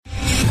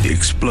the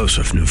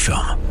explosive new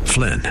film,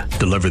 Flynn,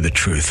 Deliver the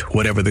Truth,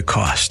 Whatever the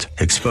Cost,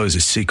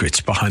 exposes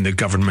secrets behind the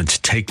government's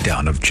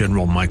takedown of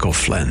General Michael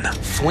Flynn.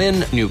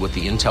 Flynn knew what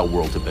the intel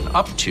world had been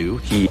up to.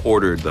 He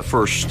ordered the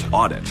first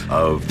audit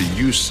of the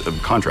use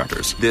of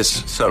contractors.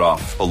 This set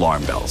off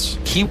alarm bells.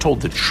 He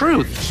told the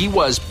truth. He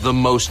was the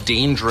most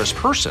dangerous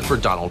person for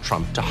Donald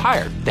Trump to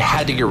hire. They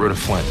had to get rid of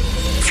Flynn.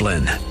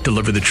 Flynn,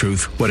 Deliver the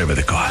Truth, Whatever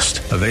the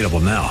Cost. Available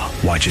now.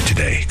 Watch it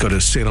today. Go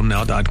to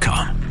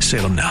salemnow.com.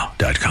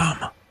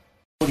 salemnow.com.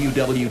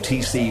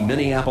 WWTC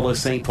Minneapolis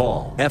St.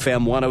 Paul,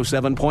 FM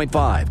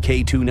 107.5,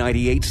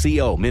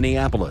 K298CO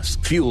Minneapolis,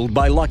 fueled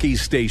by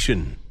Lucky's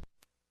Station.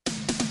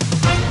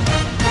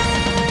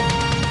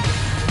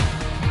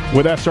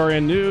 With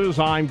SRN News,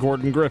 I'm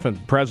Gordon Griffin.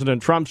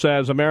 President Trump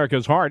says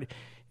America's heart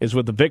is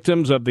with the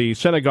victims of the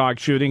synagogue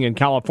shooting in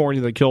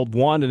California that killed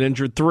 1 and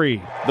injured 3.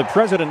 The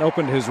president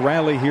opened his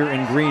rally here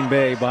in Green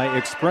Bay by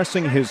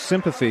expressing his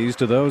sympathies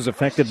to those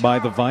affected by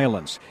the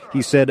violence.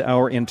 He said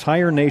our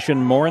entire nation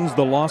mourns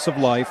the loss of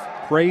life,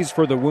 prays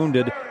for the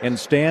wounded, and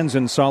stands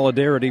in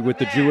solidarity with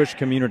the Jewish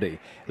community.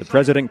 The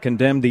president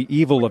condemned the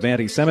evil of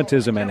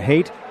anti-Semitism and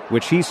hate,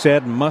 which he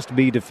said must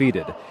be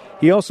defeated.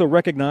 He also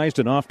recognized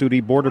an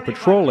off-duty Border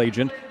Patrol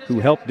agent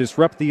who helped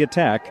disrupt the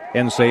attack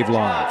and save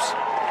lives.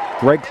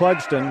 Greg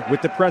Clugston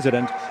with the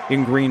president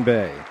in Green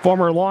Bay.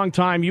 Former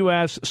longtime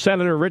U.S.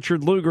 Senator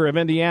Richard Lugar of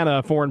Indiana,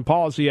 a foreign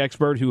policy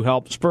expert who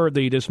helped spur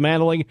the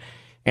dismantling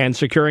and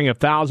securing of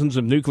thousands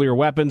of nuclear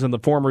weapons in the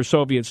former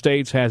Soviet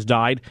states, has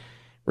died.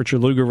 Richard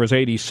Lugar was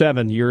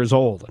 87 years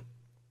old.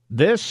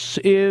 This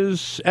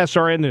is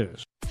SRN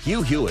News.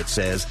 Hugh Hewitt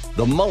says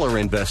the Mueller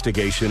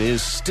investigation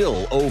is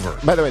still over.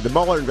 By the way, the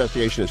Mueller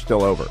investigation is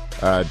still over.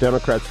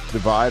 Democrats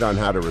divide on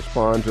how to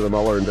respond to the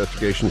Mueller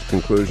investigation's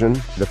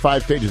conclusion. The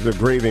 5 stages of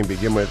grieving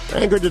begin with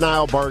anger,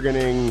 denial,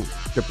 bargaining,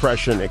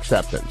 depression,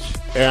 acceptance.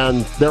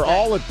 And they're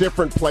all at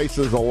different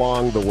places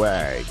along the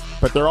way,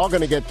 but they're all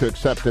going to get to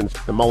acceptance.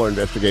 The Mueller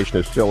investigation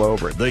is still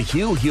over. The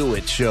Hugh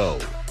Hewitt Show,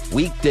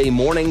 weekday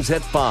mornings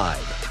at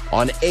 5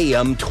 on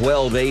AM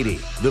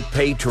 1280, The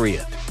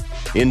Patriot.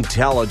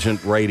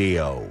 Intelligent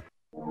radio.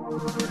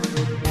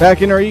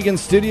 Back in our Egan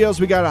studios,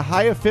 we got a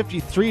high of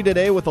 53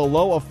 today with a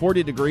low of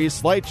 40 degrees.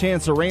 Slight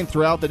chance of rain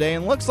throughout the day,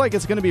 and looks like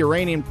it's going to be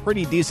raining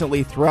pretty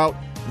decently throughout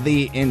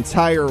the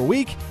entire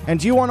week. And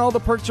do you want all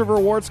the perks of a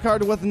rewards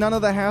card with none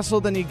of the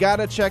hassle? Then you got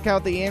to check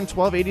out the AM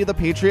 1280 The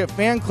Patriot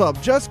Fan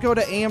Club. Just go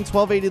to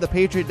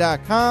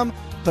am1280thepatriot.com.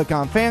 Click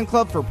on Fan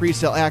Club for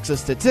pre-sale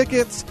access to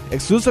tickets,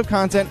 exclusive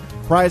content,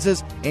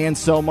 prizes, and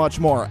so much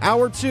more.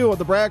 Hour 2 of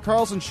the Brad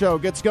Carlson Show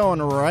gets going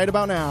right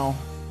about now.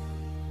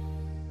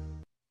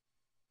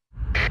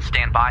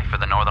 Stand by for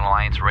the Northern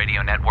Alliance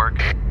Radio Network.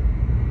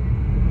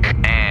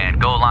 And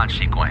go launch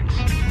sequence.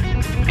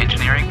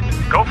 Engineering,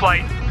 go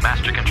flight.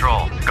 Master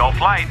control, go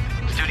flight.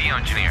 Studio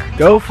engineer,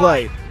 go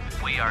flight.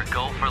 We are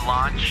go for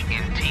launch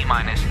in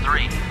T-minus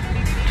 3, 2,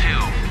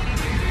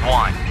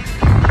 1.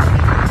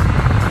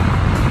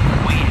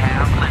 We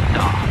have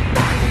liftoff.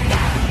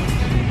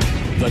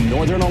 The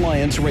Northern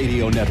Alliance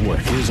Radio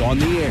Network is on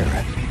the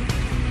air.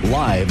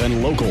 Live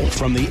and local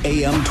from the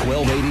AM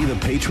 1280 The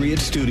Patriot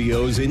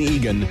Studios in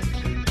Egan.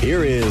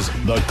 Here is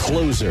the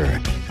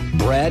closer,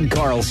 Brad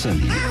Carlson.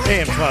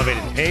 AM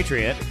 1280 The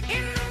Patriot.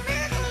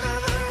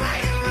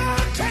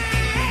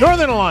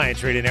 Northern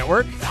Alliance Radio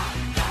Network.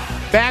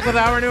 Back with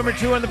hour number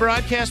 2 on the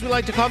broadcast we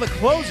like to call the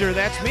closer.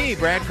 That's me,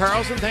 Brad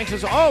Carlson. Thanks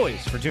as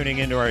always for tuning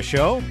into our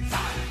show.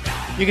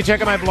 You can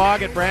check out my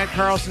blog at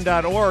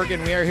bradcarlson.org,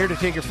 and we are here to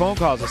take your phone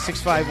calls at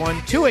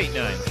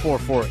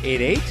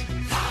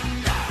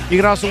 651-289-4488. You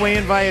can also weigh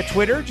in via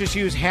Twitter. Just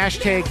use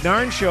hashtag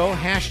NARN Show,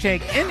 hashtag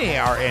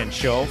NARN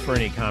Show for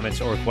any comments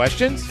or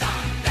questions.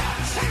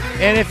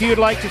 And if you'd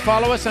like to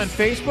follow us on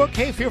Facebook,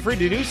 hey, feel free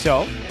to do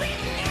so.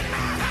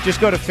 Just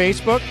go to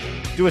Facebook,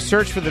 do a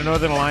search for the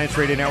Northern Alliance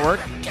Radio Network,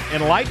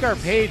 and like our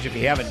page if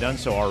you haven't done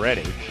so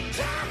already.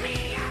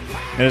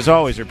 And as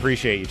always, we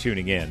appreciate you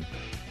tuning in.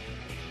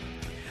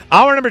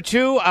 Hour number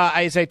 2,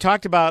 as I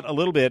talked about a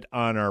little bit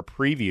on our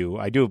preview,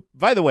 I do.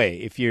 By the way,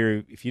 if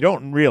you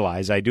don't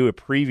realize, I do a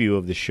preview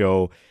of the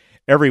show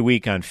every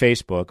week on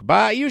Facebook.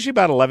 Usually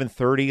about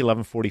 11:30,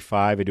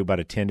 11:45. I do about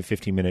a 10 to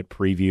 15 minute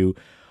preview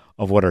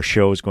of what our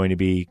show is going to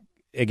be.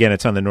 Again,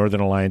 it's on the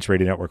Northern Alliance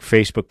Radio Network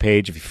Facebook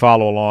page. If you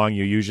follow along,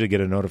 you usually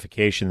get a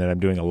notification that I'm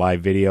doing a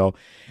live video.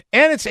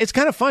 And it's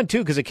kind of fun, too,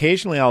 because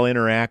occasionally I'll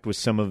interact with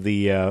some of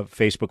the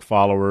Facebook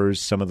followers,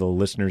 some of the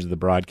listeners of the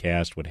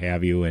broadcast, what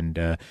have you,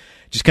 and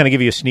just kind of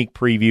give you a sneak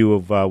preview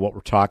of what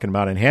we're talking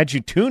about. And had you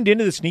tuned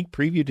into the sneak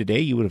preview today,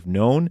 you would have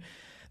known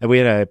that we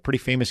had a pretty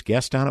famous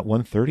guest on at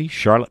 1:30,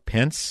 Charlotte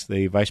Pence,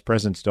 the vice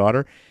president's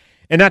daughter.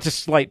 And not to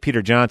slight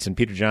Peter Johnson.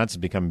 Peter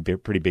Johnson's become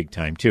pretty big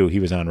time, too. He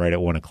was on right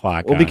at 1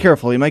 o'clock. Well, be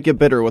careful. You might get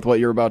bitter with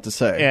what you're about to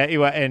say.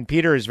 Yeah, and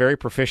Peter is very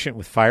proficient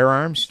with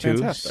firearms, too.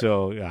 Fantastic.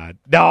 So,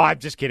 no, I'm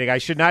just kidding. I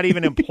should not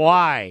even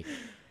imply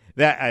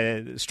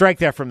that. Strike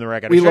that from the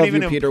record. We love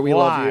you, Peter. We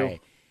love you.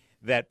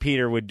 That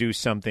Peter would do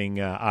something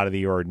out of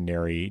the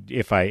ordinary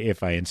if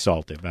I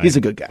insult him. He's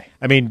a good guy.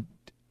 I mean,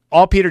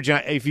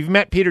 if you've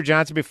met Peter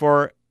Johnson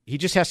before, he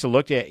just has to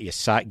look at you,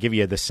 give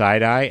you the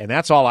side eye, and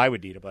that's all I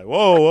would need. I'm like,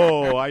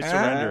 whoa, I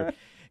surrender.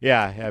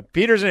 Yeah,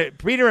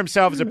 Peter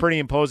himself is a pretty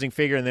imposing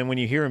figure, and then when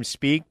you hear him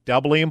speak,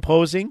 doubly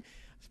imposing.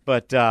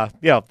 But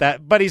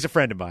but he's a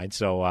friend of mine,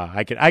 so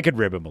I could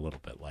rib him a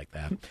little bit like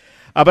that.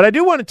 But I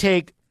do want to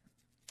take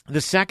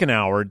the second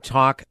hour to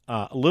talk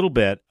a little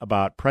bit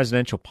about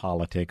presidential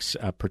politics,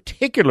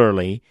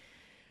 particularly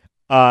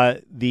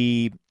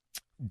the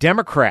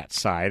Democrat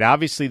side.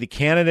 Obviously, the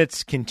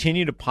candidates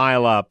continue to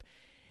pile up.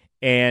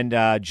 And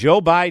Joe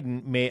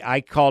Biden,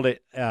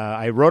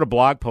 I wrote a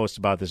blog post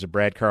about this at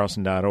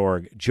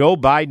bradcarlson.org. Joe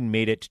Biden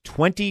made it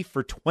 20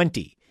 for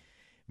 20,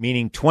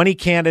 meaning 20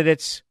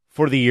 candidates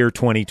for the year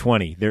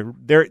 2020. There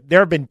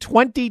have been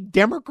 20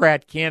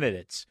 Democrat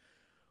candidates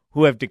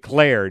who have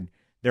declared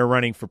they're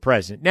running for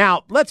president.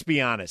 Now, let's be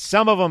honest.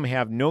 Some of them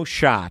have no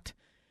shot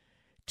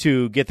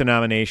to get the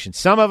nomination.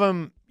 Some of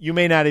them you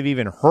may not have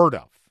even heard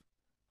of.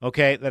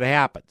 Okay, that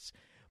happens.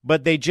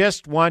 But they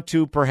just want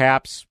to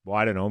perhaps,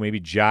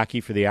 maybe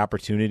jockey for the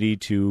opportunity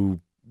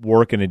to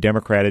work in a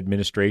Democrat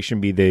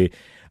administration, be the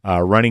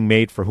running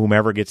mate for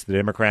whomever gets the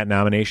Democrat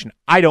nomination.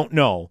 I don't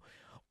know.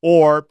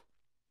 Or,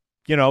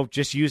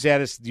 just use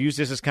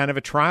this as kind of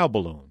a trial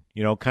balloon,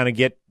 kind of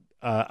get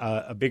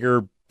a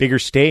bigger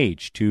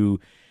stage to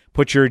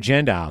put your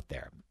agenda out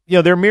there.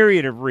 There are a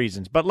myriad of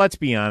reasons, but let's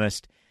be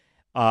honest.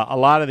 A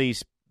lot of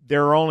these,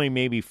 there are only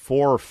maybe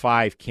 4 or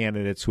 5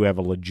 candidates who have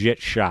a legit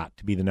shot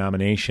to be the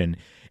nomination.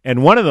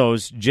 And one of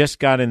those just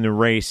got in the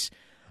race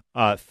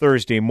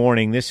Thursday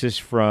morning. This is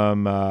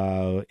from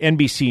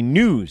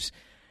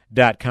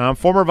NBCnews.com.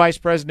 Former Vice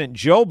President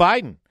Joe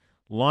Biden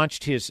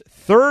launched his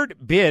third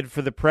bid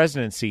for the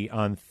presidency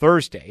on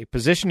Thursday,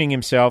 positioning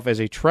himself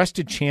as a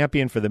trusted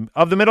champion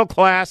of the middle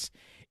class,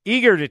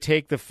 eager to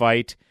take the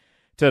fight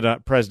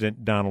to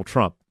President Donald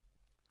Trump.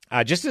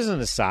 Just as an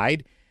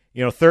aside,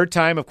 third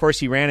time, of course,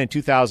 he ran in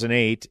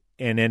 2008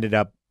 and ended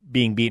up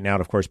being beaten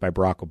out, of course, by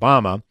Barack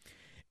Obama.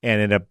 And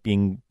ended up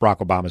being Barack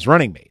Obama's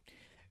running mate.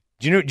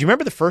 Do you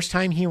remember the first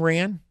time he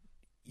ran?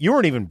 You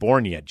weren't even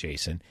born yet,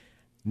 Jason.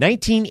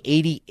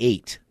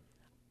 1988.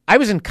 I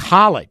was in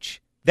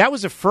college. That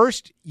was the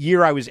first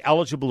year I was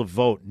eligible to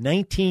vote.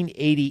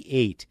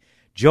 1988.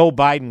 Joe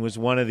Biden was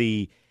one of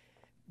the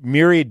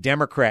myriad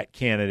Democrat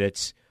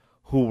candidates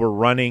who were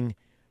running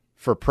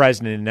for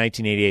president in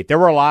 1988. There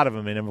were a lot of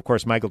them, and of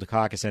course, Michael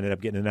Dukakis ended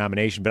up getting the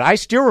nomination. But I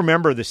still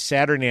remember the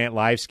Saturday Night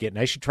Live skit, and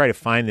I should try to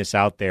find this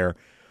out there,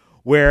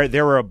 where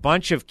there were a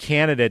bunch of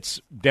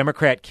candidates,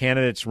 Democrat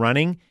candidates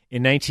running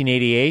in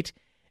 1988,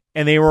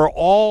 and they were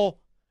all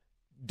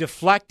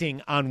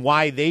deflecting on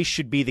why they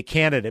should be the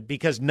candidate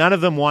because none of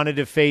them wanted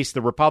to face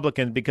the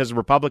Republicans because the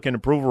Republican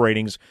approval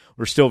ratings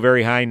were still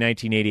very high in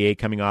 1988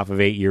 coming off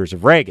of 8 years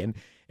of Reagan.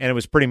 And it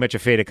was pretty much a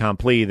fait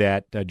accompli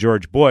that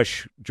George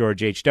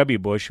H.W.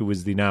 Bush, who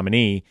was the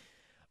nominee,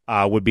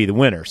 would be the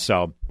winner.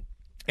 So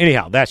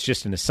anyhow, that's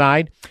just an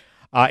aside.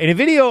 In a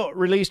video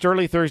released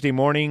early Thursday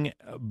morning,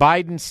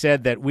 Biden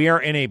said that we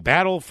are in a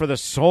battle for the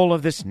soul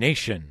of this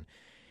nation.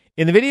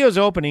 In the video's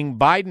opening,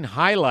 Biden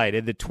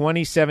highlighted the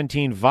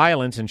 2017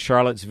 violence in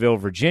Charlottesville,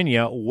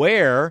 Virginia,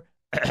 where,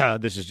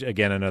 this is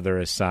again another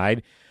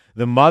aside,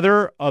 the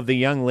mother of the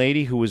young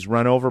lady who was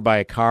run over by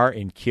a car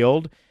and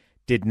killed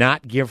did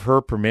not give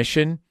her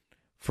permission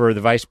for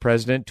the vice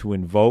president to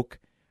invoke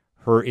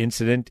her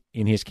incident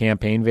in his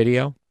campaign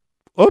video.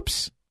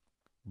 Oops.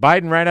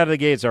 Biden right out of the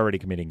gate is already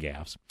committing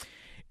gaffes.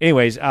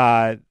 Anyways,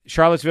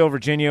 Charlottesville,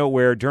 Virginia,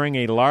 where during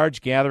a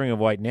large gathering of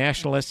white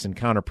nationalists and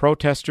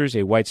counter-protesters,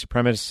 a white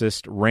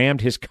supremacist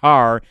rammed his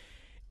car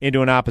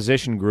into an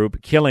opposition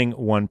group, killing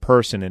one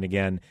person. And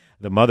again,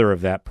 the mother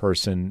of that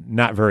person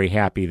not very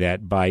happy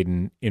that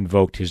Biden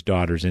invoked his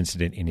daughter's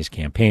incident in his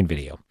campaign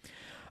video.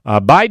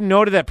 Biden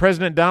noted that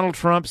President Donald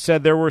Trump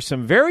said there were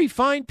some very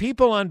fine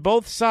people on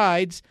both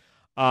sides,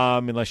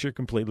 unless you're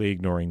completely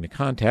ignoring the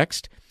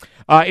context.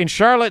 In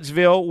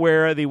Charlottesville,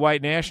 where the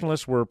white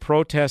nationalists were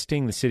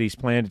protesting the city's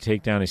plan to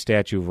take down a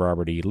statue of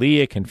Robert E.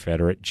 Lee, a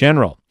Confederate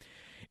general.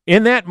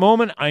 In that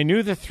moment, I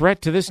knew the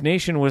threat to this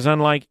nation was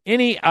unlike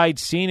any I'd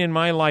seen in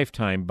my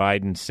lifetime,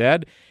 Biden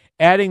said,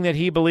 adding that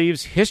he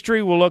believes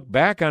history will look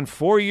back on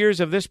 4 years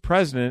of this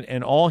president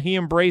and all he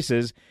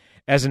embraces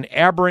as an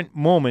aberrant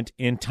moment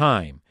in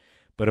time.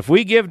 But if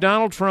we give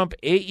Donald Trump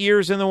 8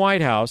 years in the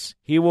White House,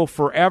 he will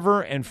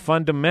forever and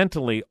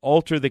fundamentally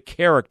alter the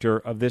character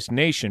of this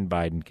nation,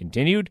 Biden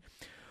continued,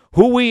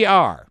 who we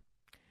are.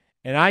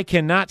 And I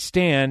cannot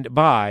stand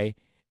by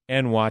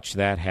and watch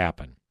that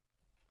happen.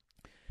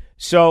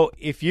 So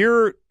if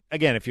you're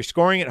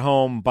scoring at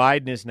home,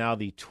 Biden is now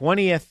the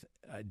 20th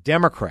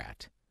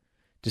Democrat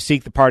to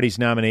seek the party's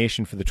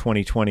nomination for the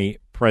 2020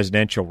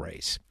 presidential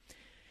race.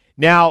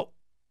 Now,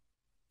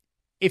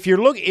 if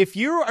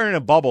you are in a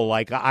bubble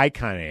like I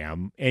kind of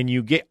am, and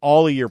you get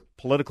all of your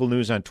political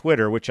news on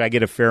Twitter, which I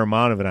get a fair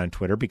amount of it on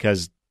Twitter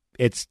because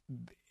it's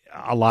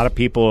a lot of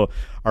people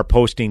are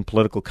posting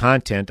political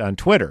content on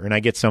Twitter, and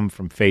I get some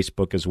from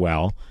Facebook as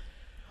well.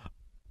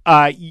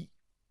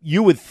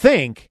 You would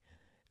think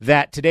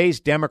that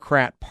today's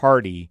Democrat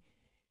Party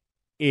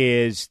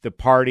is the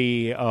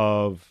party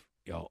of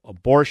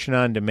abortion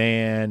on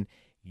demand,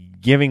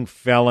 giving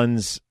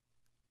felons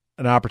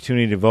an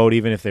opportunity to vote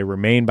even if they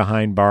remain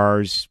behind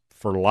bars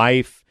for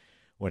life,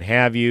 what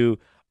have you,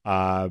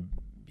 Medicare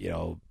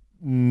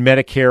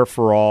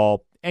for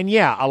all. And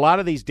yeah, a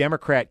lot of these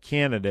Democrat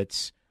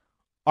candidates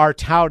are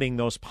touting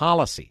those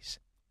policies.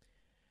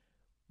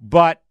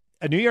 But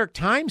a New York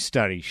Times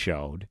study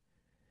showed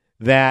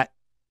that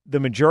the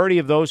majority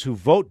of those who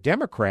vote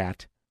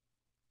Democrat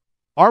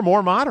are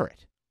more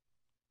moderate.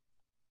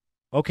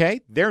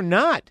 Okay? They're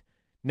not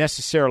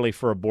necessarily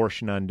for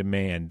abortion on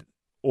demand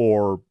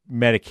or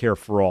Medicare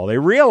for all. They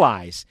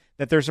realize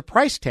that there's a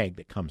price tag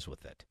that comes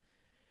with it.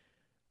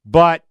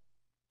 But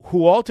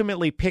who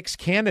ultimately picks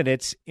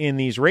candidates in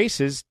these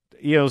races,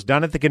 is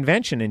done at the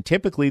convention. And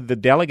typically the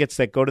delegates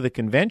that go to the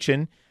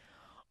convention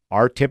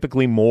are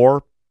typically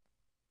more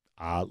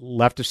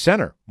left of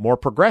center, more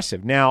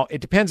progressive. Now, it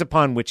depends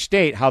upon which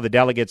state, how the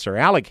delegates are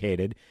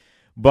allocated.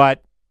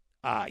 But,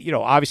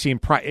 obviously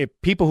if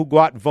people who go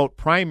out and vote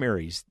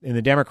primaries in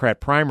the Democrat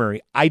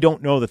primary, I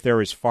don't know that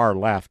they're as far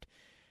left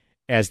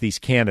as these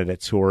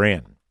candidates who are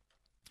in.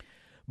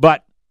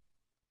 But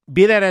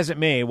be that as it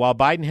may, while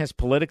Biden has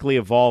politically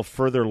evolved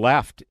further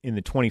left in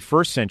the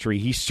 21st century,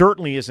 he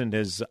certainly isn't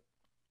as,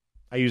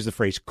 I use the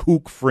phrase,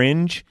 kook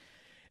fringe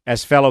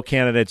as fellow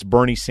candidates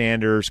Bernie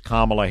Sanders,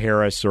 Kamala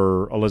Harris,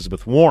 or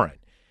Elizabeth Warren.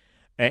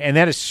 And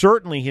that is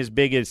certainly his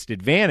biggest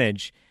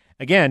advantage.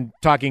 Again,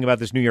 talking about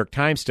this New York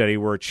Times study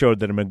where it showed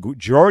that a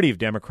majority of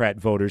Democrat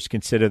voters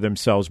consider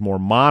themselves more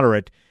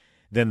moderate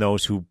than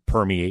those who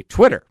permeate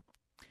Twitter.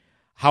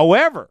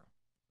 However,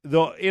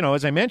 though,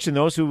 as I mentioned,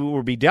 those who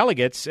will be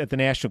delegates at the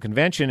national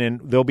convention, and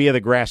they'll be of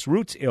the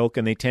grassroots ilk,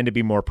 and they tend to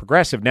be more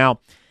progressive.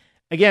 Now,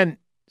 again,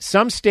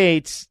 some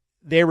states,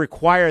 they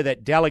require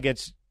that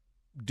delegates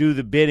do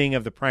the bidding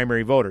of the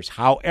primary voters.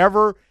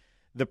 However,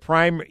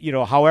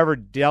 however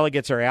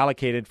delegates are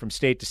allocated from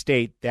state to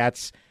state,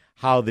 that's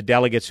how the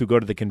delegates who go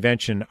to the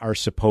convention are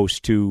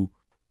supposed to,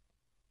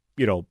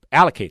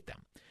 allocate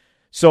them.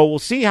 So we'll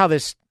see how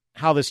this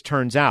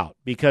turns out,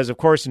 because of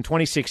course in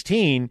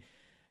 2016,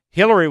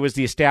 Hillary was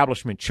the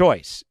establishment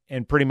choice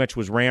and pretty much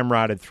was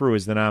ramrodded through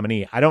as the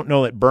nominee. I don't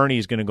know that Bernie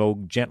is going to go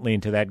gently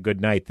into that good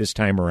night this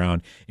time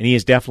around, and he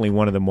is definitely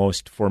one of the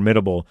most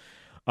formidable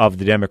of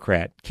the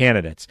Democrat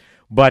candidates.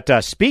 But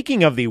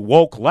speaking of the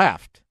woke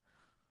left,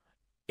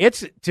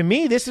 to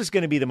me, this is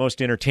going to be the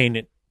most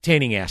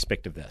entertaining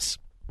aspect of this,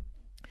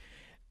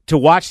 to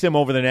watch them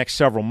over the next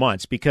several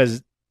months,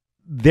 because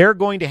they're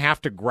going to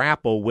have to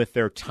grapple with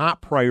their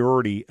top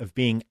priority of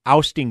being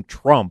ousting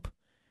Trump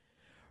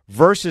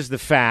versus the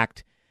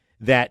fact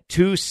that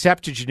two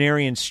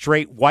septuagenarian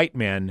straight white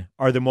men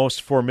are the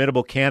most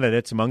formidable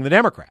candidates among the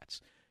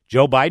Democrats.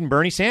 Joe Biden,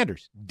 Bernie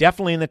Sanders,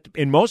 definitely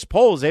in most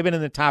polls, they've been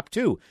in the top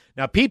two.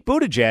 Now, Pete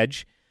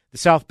Buttigieg, the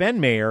South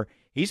Bend mayor,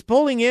 he's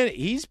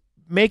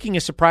making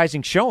a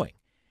surprising showing.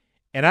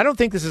 And I don't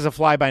think this is a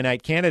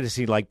fly-by-night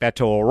candidacy like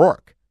Beto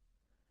O'Rourke.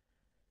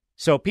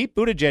 So Pete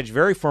Buttigieg,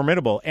 very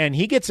formidable, and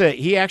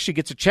he actually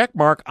gets a check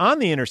mark on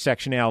the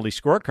intersectionality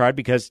scorecard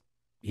because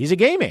he's a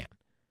gay man.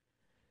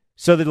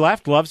 So the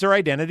left loves their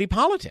identity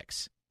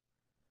politics.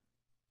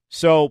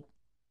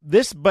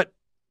 But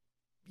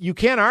you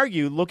can't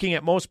argue, looking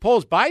at most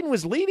polls, Biden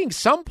was leading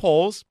some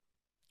polls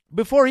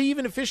before he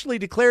even officially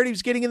declared he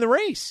was getting in the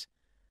race.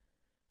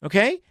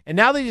 Okay? And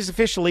now that he's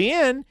officially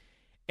in,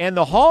 and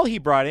the haul he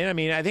brought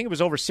in, I think it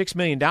was over $6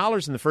 million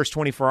in the first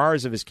 24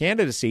 hours of his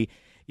candidacy.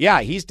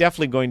 Yeah, he's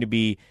definitely going to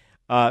be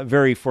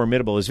very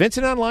formidable. Is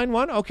Vincent on line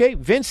one? Okay,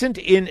 Vincent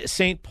in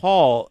St.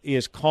 Paul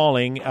is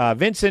calling.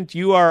 Vincent,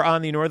 you are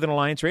on the Northern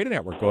Alliance Radio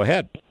Network. Go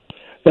ahead.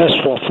 Yes,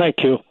 well, thank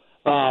you.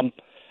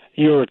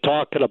 You were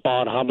talking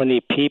about how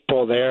many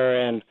people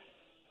there, and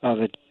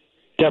the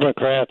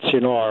Democrats,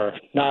 are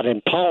not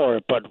in power,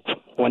 but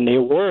when they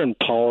were in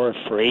power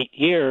for 8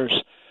 years,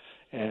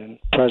 and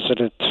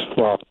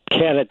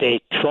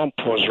candidate Trump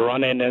was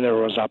running, and there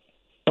was a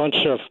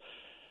bunch of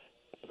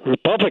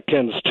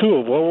Republicans, too.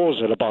 What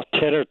was it, about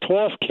 10 or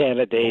 12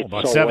 candidates?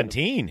 About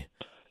 17.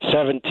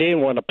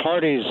 17, when the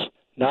party's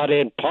not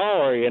in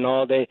power,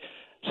 they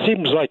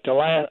seems like the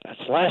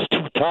last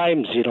two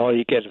times, you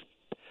get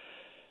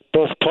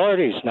both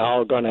parties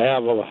now are going to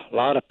have a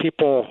lot of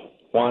people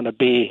want to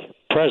be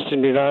president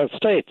of the United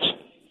States.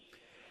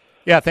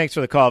 Yeah, thanks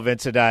for the call,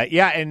 Vincent.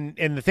 And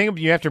the thing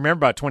you have to remember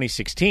about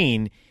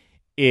 2016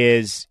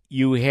 is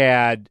you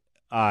had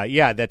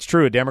that's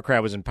true. A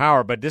Democrat was in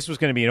power, but this was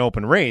going to be an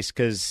open race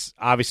because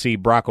obviously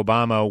Barack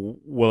Obama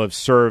will have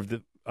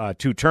served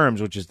 2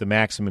 terms, which is the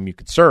maximum you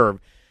could serve.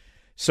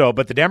 So,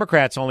 but the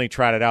Democrats only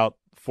trotted out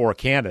 4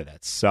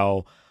 candidates.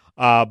 So,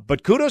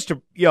 but kudos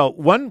to,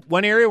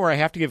 one area where I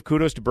have to give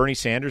kudos to Bernie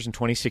Sanders in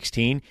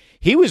 2016.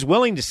 He was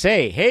willing to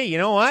say, hey, you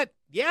know what?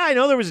 Yeah, I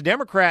know there was a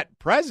Democrat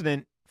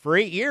president for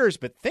 8 years,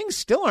 but things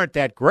still aren't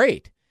that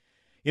great.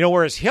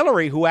 Whereas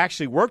Hillary, who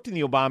actually worked in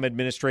the Obama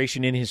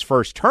administration in his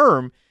first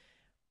term,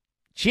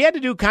 she had to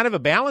do kind of a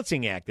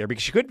balancing act there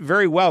because she couldn't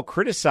very well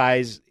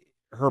criticize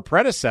her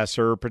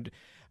predecessor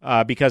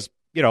because,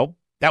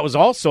 that was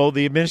also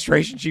the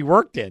administration she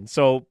worked in.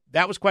 So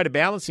that was quite a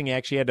balancing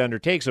act she had to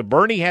undertake. So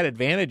Bernie had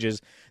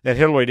advantages that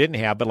Hillary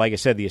didn't have. But like I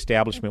said, the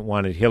establishment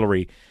wanted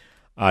Hillary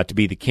to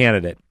be the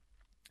candidate.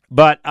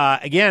 But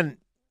again,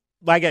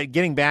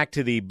 getting back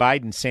to the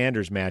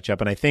Biden-Sanders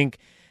matchup, and I think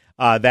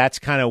that's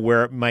kind of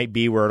where it might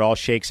be, where it all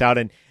shakes out.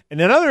 And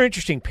another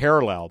interesting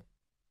parallel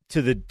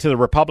to the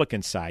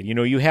Republican side,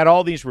 you had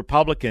all these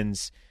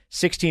Republicans,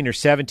 16 or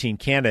 17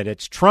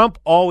 candidates. Trump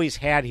always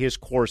had his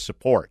core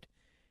support,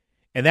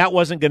 and that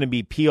wasn't going to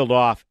be peeled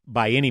off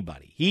by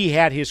anybody. He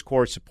had his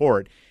core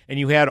support, and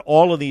you had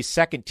all of these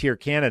second-tier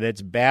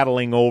candidates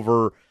battling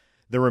over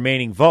the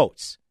remaining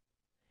votes.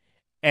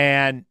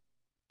 And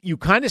you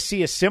kind of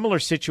see a similar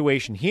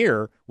situation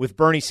here with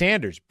Bernie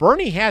Sanders.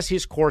 Bernie has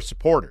his core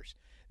supporters.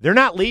 They're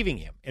not leaving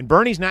him, and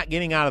Bernie's not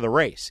getting out of the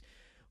race.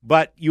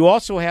 But you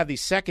also have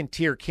these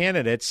second-tier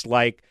candidates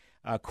like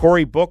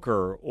Cory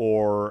Booker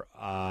or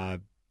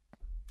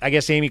I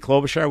guess Amy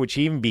Klobuchar, would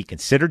she even be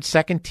considered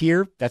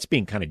second-tier? That's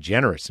being kind of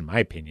generous, in my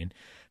opinion.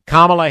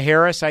 Kamala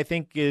Harris, I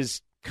think,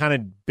 is kind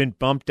of been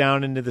bumped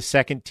down into the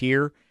second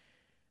tier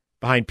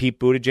behind Pete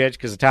Buttigieg,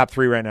 because the top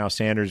three right now,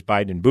 Sanders,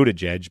 Biden, and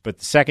Buttigieg. But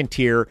the second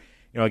tier,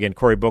 again,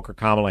 Cory Booker,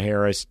 Kamala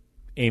Harris,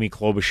 Amy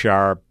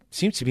Klobuchar.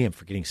 Seems to be I'm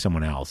forgetting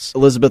someone else.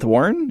 Elizabeth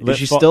Warren? Is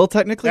she still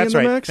technically in the mix?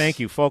 That's mix? Right. Thank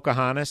you.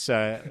 Pocahontas,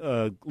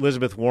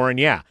 Elizabeth Warren,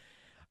 yeah.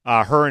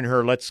 Her and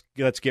her, let's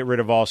get rid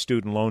of all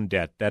student loan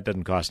debt. That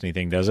doesn't cost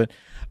anything, does it?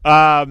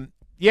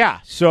 Yeah,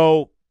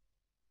 so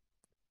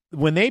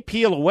when they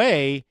peel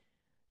away,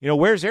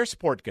 where's their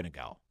support going to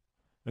go?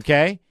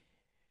 Okay?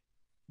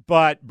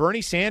 But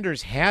Bernie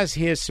Sanders has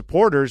his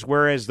supporters,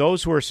 whereas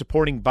those who are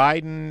supporting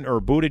Biden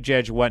or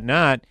Buttigieg or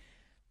whatnot,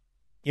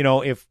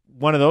 if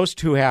one of those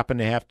two happen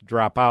to have to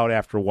drop out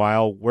after a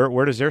while,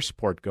 where does their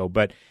support go?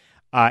 But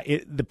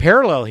the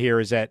parallel here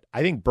is that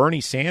I think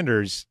Bernie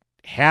Sanders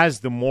has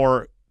the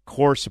more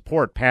core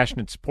support,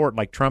 passionate support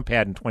like Trump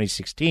had in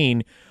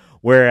 2016,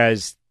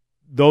 whereas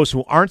those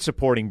who aren't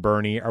supporting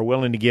Bernie are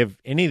willing to give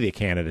any of the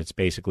candidates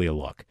basically a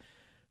look.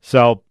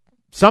 So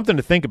something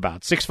to think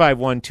about.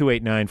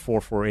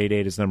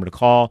 651-289-4488 is the number to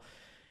call.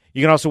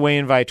 You can also weigh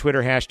in via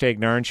Twitter, hashtag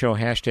Narn Show,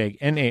 hashtag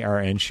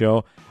NARN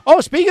Show.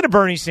 Oh, speaking of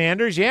Bernie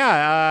Sanders, he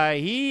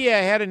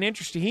had an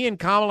interesting, he and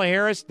Kamala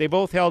Harris, they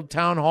both held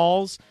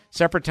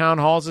separate town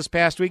halls this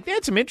past week. They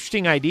had some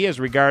interesting ideas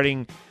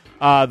regarding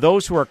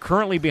those who are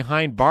currently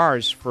behind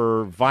bars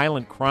for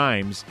violent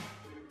crimes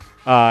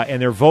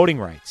and their voting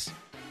rights.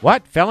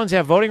 What? Felons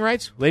have voting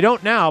rights? They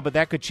don't now, but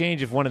that could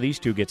change if one of these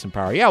two gets in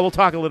power. Yeah, we'll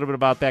talk a little bit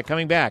about that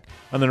coming back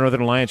on the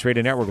Northern Alliance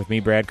Radio Network with me,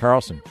 Brad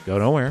Carlson. Go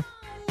nowhere.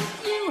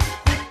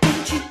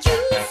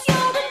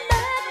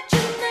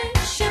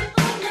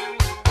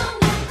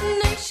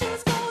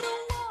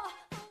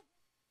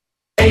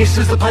 Ace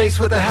is the place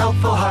with the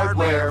helpful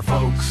hardware,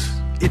 folks.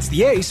 It's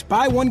the Ace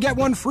Buy One, Get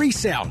One Free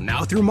sale,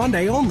 now through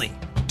Monday only.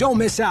 Don't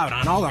miss out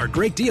on all our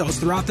great deals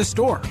throughout the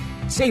store.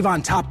 Save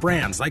on top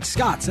brands like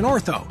Scott's and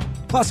Ortho.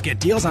 Plus, get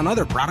deals on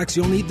other products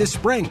you'll need this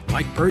spring,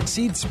 like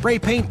birdseed, spray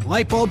paint,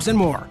 light bulbs, and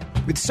more.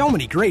 With so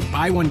many great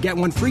Buy One, Get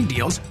One Free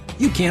deals,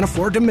 you can't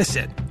afford to miss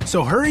it.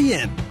 So hurry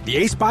in. The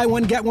Ace Buy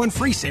One, Get One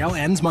Free sale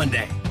ends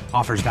Monday.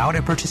 Offers valid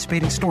at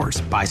participating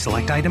stores. Buy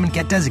select item and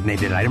get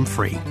designated item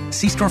free.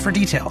 See store for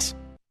details.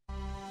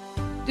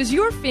 Does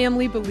your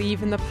family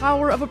believe in the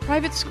power of a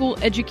private school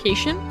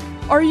education?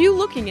 Are you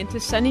looking into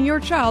sending your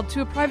child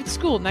to a private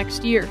school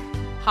next year?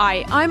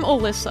 Hi, I'm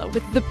Alyssa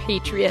with The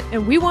Patriot,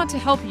 and we want to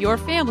help your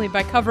family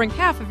by covering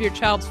half of your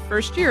child's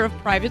first year of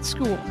private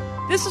school.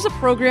 This is a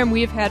program we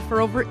have had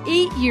for over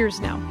 8 years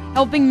now,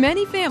 helping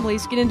many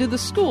families get into the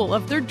school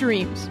of their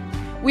dreams.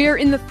 We are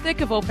in the thick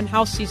of open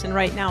house season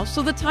right now,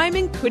 so the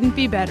timing couldn't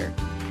be better.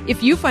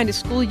 If you find a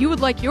school you would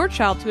like your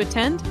child to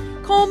attend,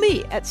 call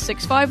me at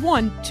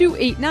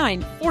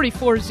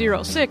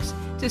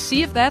 651-289-4406 to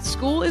see if that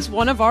school is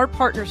one of our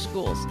partner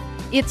schools.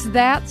 It's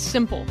that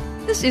simple.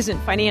 This isn't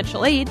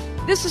financial aid.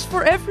 This is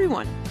for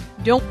everyone.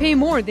 Don't pay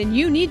more than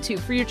you need to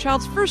for your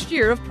child's first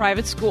year of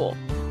private school.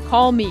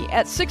 Call me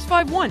at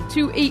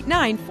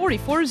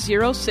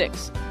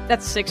 651-289-4406.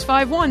 That's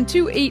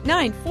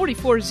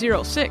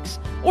 651-289-4406.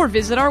 Or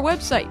visit our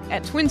website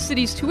at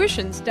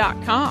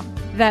TwinCitiesTuitions.com.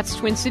 That's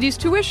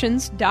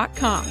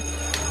TwinCitiesTuitions.com.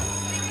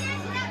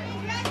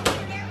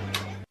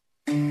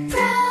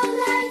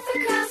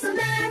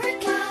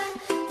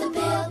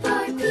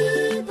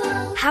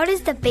 How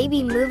does the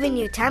baby move in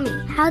your tummy?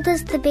 How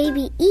does the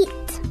baby eat?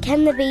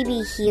 Can the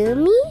baby hear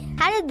me?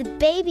 How did the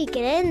baby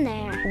get in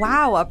there?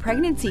 Wow, a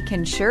pregnancy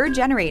can sure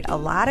generate a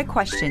lot of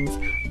questions.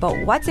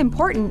 But what's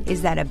important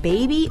is that a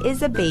baby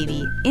is a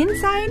baby,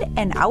 inside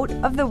and out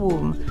of the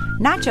womb.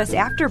 Not just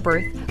after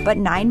birth, but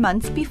 9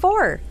 months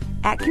before.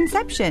 at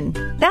conception.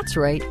 That's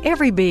right.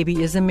 Every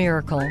baby is a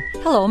miracle.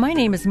 Hello, my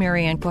name is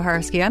Marianne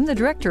Koharski. I'm the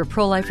director of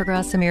Pro-Life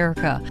Across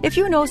America. If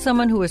you know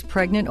someone who is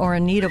pregnant or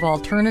in need of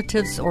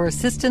alternatives or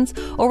assistance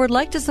or would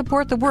like to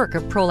support the work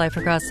of Pro-Life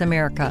Across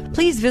America,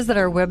 please visit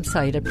our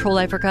website at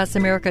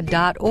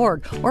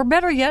prolifeacrossamerica.org, or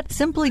better yet,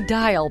 simply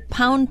dial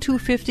pound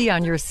 250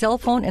 on your cell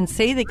phone and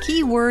say the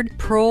keyword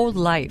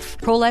pro-life.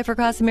 Pro-Life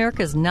Across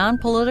America is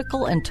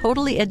non-political and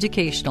totally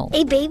educational.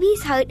 A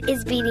baby's heart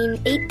is beating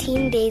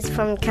 18 days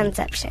from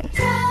conception.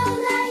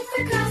 Pro-life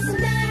across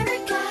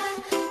America,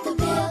 the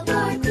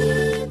Billboard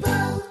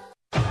people.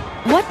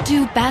 What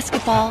do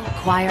basketball,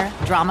 choir,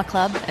 drama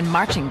club, and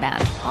marching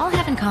band all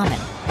have in common?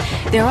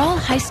 They're all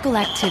high school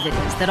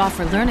activities that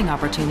offer learning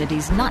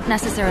opportunities not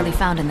necessarily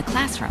found in the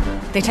classroom.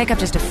 They take up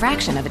just a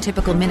fraction of a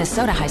typical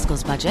Minnesota high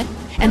school's budget,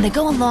 and they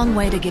go a long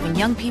way to giving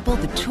young people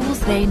the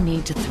tools they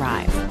need to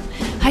thrive.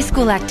 High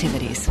school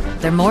activities,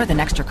 they're more than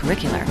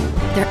extracurricular.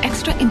 They're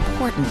extra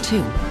important,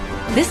 too.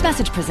 This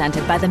message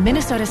presented by the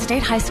Minnesota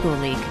State High School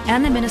League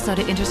and the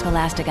Minnesota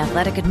Interscholastic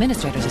Athletic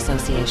Administrators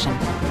Association.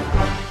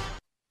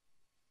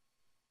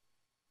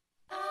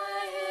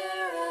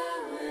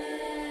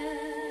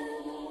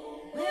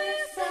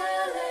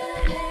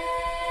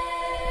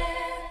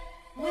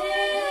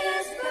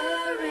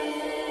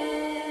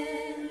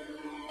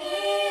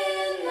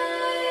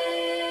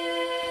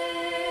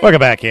 Welcome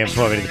back, AM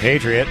 1280 The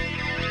Patriot.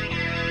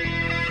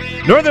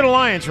 Northern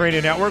Alliance Radio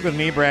Network with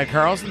me, Brad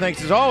Carlson.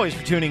 Thanks as always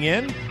for tuning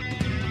in.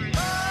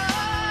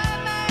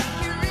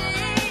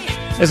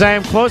 As I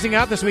am closing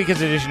out this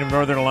weekend's edition of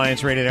Northern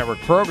Alliance Radio Network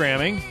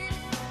programming,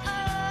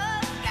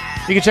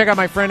 you can check out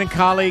my friend and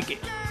colleague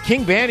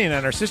King Banyan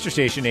on our sister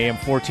station, AM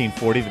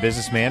 1440, The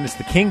Businessman. It's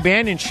the King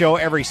Banyan Show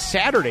every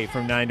Saturday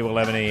from 9 to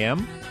 11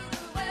 a.m.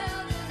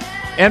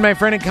 And my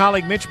friend and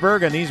colleague Mitch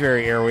Berg on these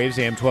very airwaves,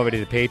 AM 1280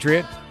 The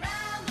Patriot.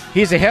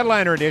 He's a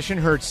headliner edition,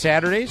 heard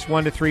Saturdays,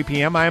 1 to 3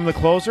 p.m. I am the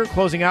closer,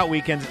 closing out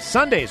weekends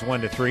Sundays,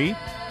 1 to 3.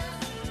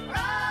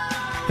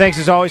 Thanks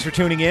as always for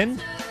tuning in.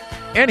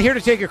 And here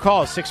to take your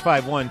calls,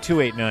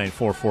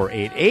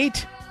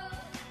 651-289-4488.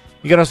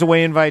 You can also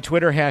weigh in via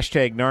Twitter,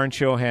 hashtag NARN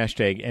Show,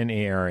 hashtag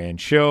NARN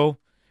Show,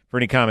 for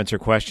any comments or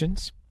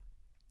questions.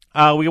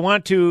 We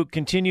want to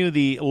continue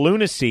the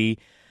lunacy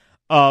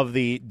of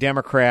the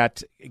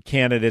Democrat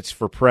candidates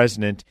for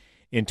president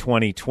in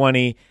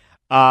 2020.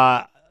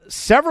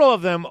 Several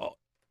of them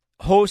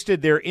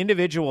hosted their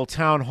individual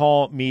town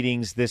hall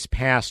meetings this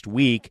past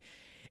week,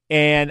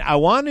 and I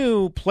want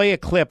to play a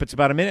clip. It's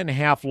about a minute and a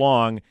half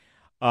long.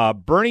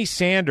 Bernie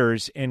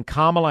Sanders and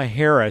Kamala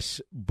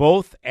Harris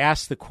both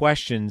asked the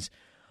questions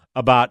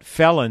about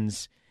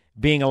felons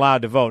being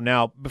allowed to vote.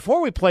 Now,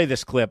 before we play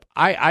this clip,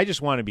 I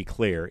just want to be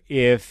clear.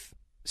 If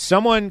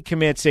someone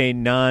commits a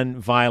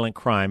non-violent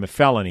crime, a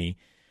felony,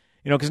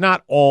 because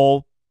not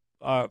all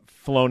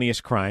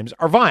felonious crimes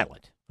are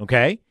violent,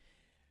 okay?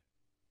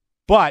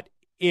 But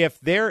if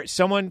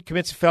someone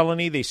commits a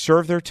felony, they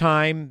serve their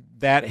time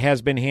that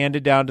has been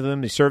handed down to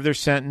them, they serve their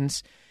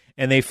sentence,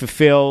 and they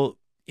fulfill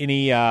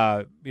any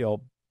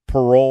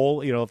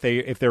parole.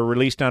 If they're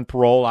released on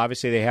parole,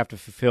 obviously they have to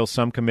fulfill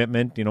some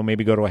commitment.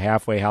 Maybe go to a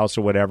halfway house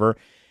or whatever.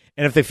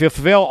 And if they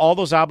fulfill all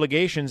those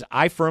obligations,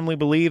 I firmly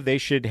believe they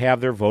should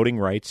have their voting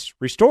rights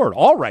restored,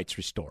 all rights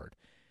restored,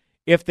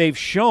 if they've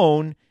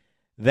shown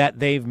that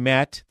they've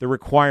met the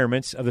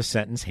requirements of the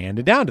sentence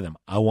handed down to them.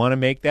 I want to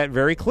make that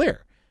very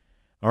clear.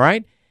 All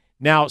right?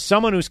 Now,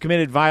 someone who's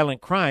committed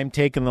violent crime,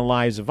 taken the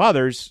lives of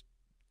others,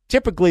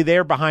 typically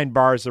they're behind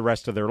bars the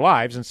rest of their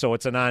lives, and so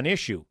it's a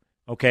non-issue,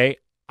 okay?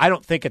 I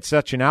don't think it's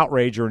such an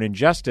outrage or an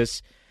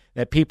injustice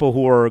that people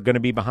who are going to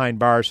be behind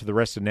bars for the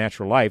rest of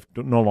natural life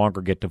no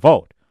longer get to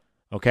vote,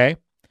 okay?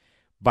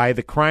 By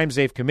the crimes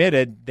they've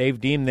committed, they've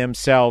deemed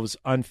themselves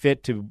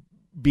unfit to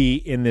be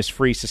in this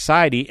free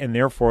society, and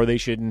therefore they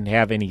shouldn't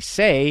have any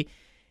say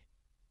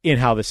in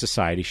how the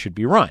society should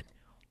be run.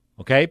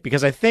 Okay,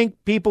 because I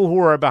think people who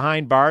are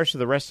behind bars for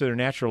the rest of their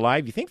natural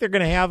life, you think they're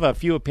going to have a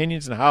few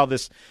opinions on how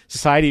this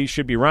society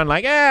should be run?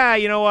 Like,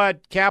 you know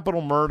what, capital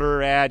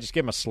murder, just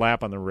give them a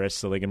slap on the wrist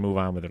so they can move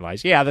on with their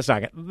lives. Yeah, that's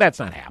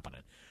not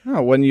happening.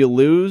 No, when you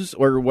lose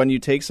or when you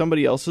take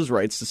somebody else's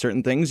rights to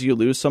certain things, you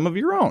lose some of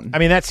your own. I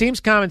mean, that seems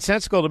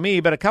commonsensical to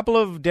me, but a couple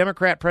of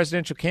Democrat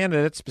presidential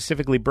candidates,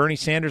 specifically Bernie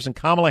Sanders and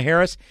Kamala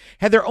Harris,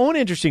 had their own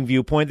interesting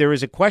viewpoint. There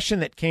was a question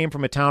that came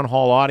from a town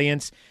hall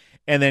audience,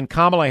 and then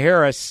Kamala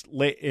Harris,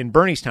 in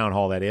Bernie's town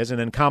hall, that is, and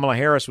then Kamala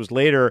Harris was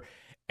later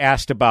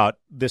asked about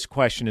this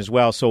question as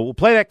well. So we'll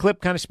play that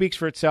clip, kind of speaks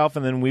for itself,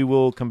 and then we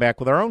will come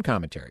back with our own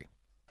commentary.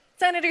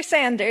 Senator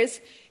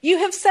Sanders, you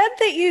have said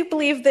that you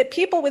believe that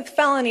people with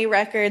felony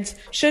records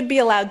should be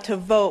allowed to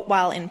vote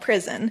while in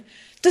prison.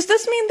 Does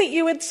this mean that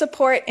you would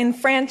support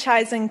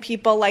enfranchising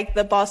people like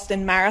the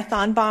Boston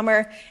Marathon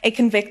bomber, a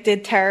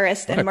convicted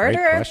terrorist and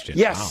murderer?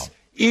 Yes, wow.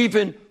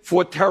 Even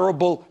for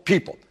terrible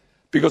people.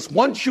 Because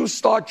once you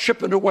start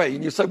chipping away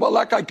and you say, well,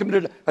 that guy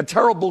committed a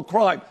terrible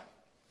crime,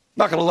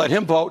 not going to let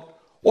him vote.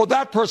 Or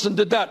that person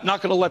did that,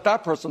 not going to let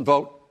that person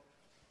vote.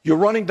 You're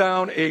running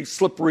down a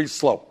slippery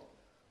slope.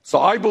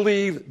 So I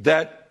believe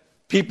that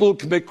People who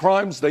commit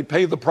crimes, they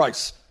pay the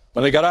price.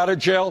 When they got out of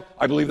jail,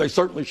 I believe they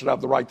certainly should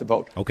have the right to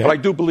vote. Okay. But I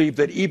do believe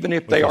that even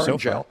if they are in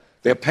jail,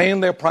 they're paying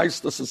their price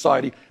to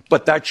society,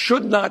 but that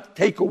should not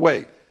take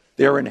away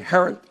their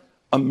inherent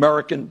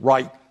American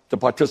right to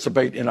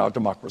participate in our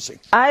democracy.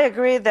 I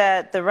agree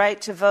that the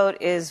right to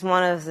vote is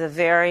one of the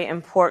very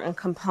important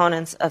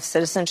components of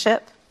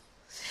citizenship,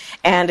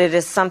 and it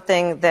is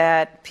something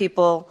that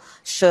people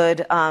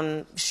should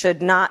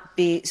not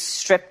be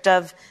stripped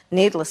of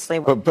needlessly.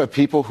 But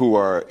people who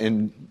are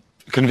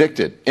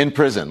convicted in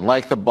prison,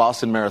 like the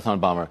Boston Marathon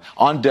bomber,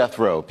 on death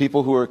row,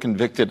 people who are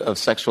convicted of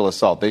sexual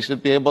assault, they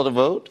should be able to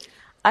vote?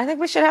 I think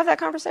we should have that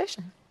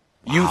conversation.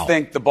 You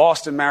think the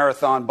Boston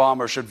Marathon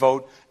bomber should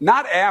vote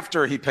not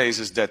after he pays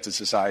his debt to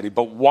society,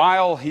 but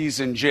while he's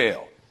in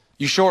jail?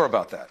 You sure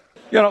about that?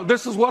 You know,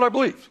 this is what I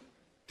believe.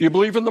 Do you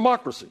believe in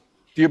democracy?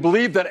 Do you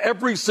believe that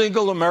every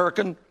single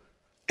American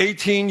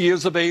 18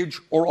 years of age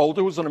or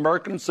older who's an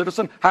American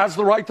citizen has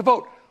the right to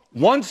vote?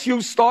 Once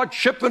you start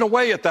chipping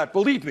away at that,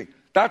 believe me,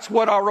 that's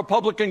what our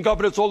Republican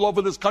governors all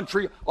over this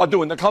country are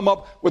doing. They come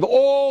up with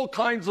all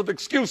kinds of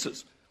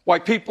excuses why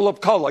people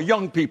of color,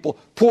 young people,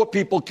 poor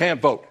people can't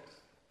vote.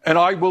 And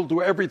I will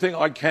do everything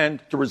I can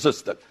to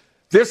resist it.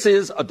 This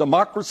is a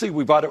democracy.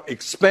 We've got to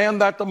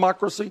expand that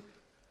democracy.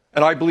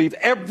 And I believe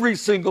every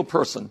single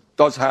person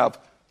does have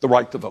the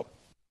right to vote.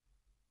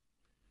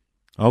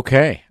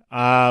 Okay.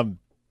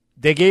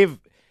 They gave,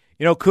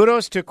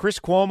 kudos to Chris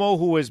Cuomo,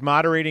 who was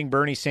moderating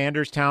Bernie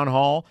Sanders' town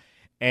hall,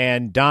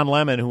 and Don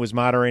Lemon, who was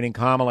moderating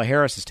Kamala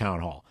Harris's town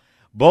hall.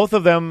 Both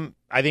of them,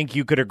 I think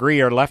you could agree,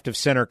 are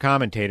left-of-center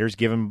commentators,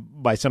 given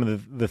by some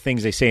of the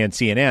things they say on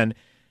CNN.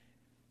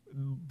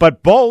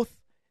 But both,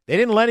 they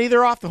didn't let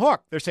either off the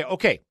hook. They're saying,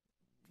 okay,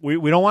 we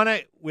don't want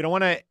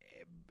to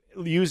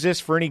use this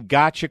for any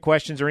gotcha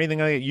questions or anything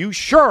like that. You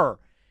sure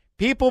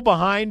people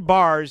behind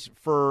bars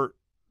for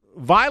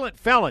violent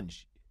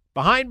felons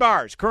behind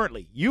bars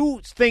currently,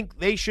 you think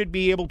they should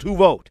be able to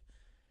vote?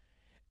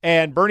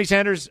 And Bernie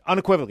Sanders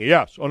unequivocally,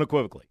 yes,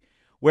 unequivocally.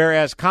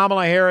 Whereas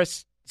Kamala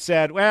Harris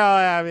said,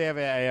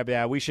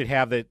 well, we should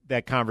have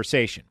that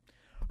conversation.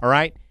 All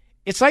right?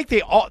 It's like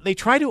they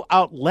try to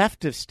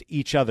out-leftist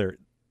each other.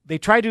 They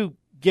try to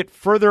get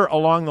further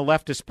along the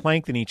leftist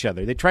plank than each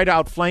other. They try to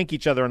outflank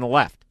each other on the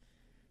left.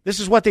 This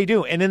is what they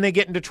do, and then they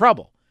get into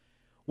trouble.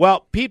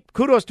 Well,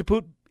 kudos to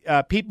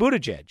Pete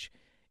Buttigieg.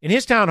 In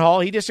his town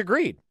hall, he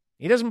disagreed.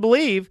 He doesn't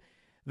believe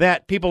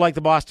that people like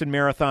the Boston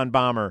Marathon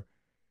bomber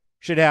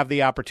should have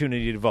the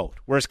opportunity to vote.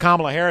 Whereas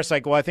Kamala Harris, I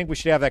think we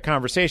should have that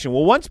conversation.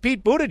 Well, once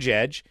Pete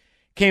Buttigieg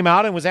came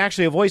out and was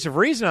actually a voice of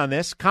reason on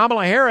this,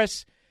 Kamala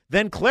Harris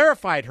then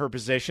clarified her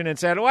position and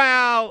said,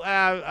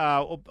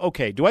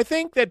 okay, do I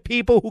think that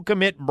people who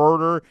commit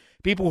murder,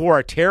 people who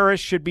are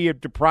terrorists should be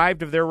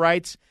deprived of their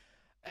rights?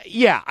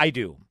 Yeah, I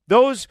do.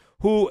 Those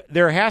who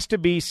there has to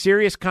be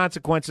serious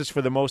consequences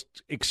for the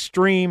most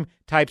extreme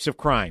types of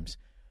crimes.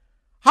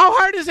 How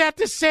hard is that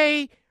to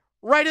say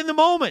right in the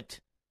moment?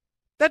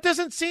 That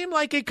doesn't seem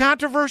like a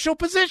controversial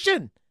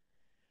position.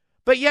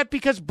 But yet,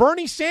 because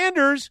Bernie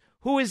Sanders,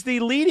 who is the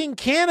leading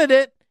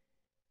candidate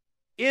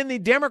in the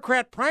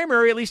Democrat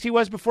primary, at least he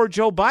was before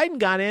Joe Biden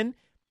got in,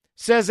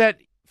 says that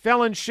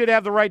felons should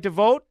have the right to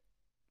vote.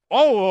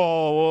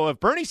 Oh, if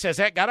Bernie says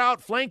that, got to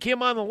outflank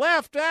him on the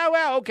left.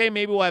 Okay,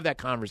 maybe we'll have that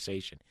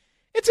conversation.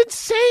 It's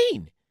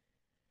insane.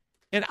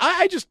 And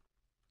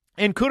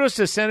and kudos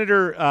to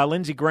Senator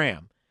Lindsey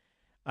Graham.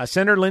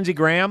 Senator Lindsey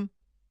Graham,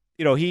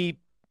 he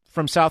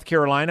from South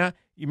Carolina.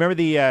 You remember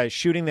the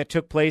shooting that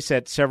took place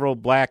at several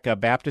black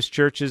Baptist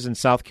churches in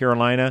South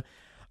Carolina?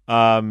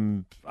 I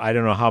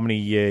don't know how many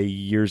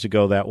years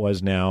ago that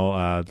was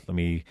now.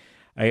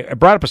 I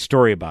brought up a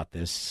story about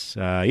this.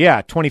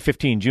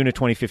 2015, June of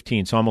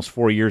 2015, so almost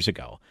 4 years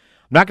ago.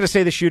 I'm not going to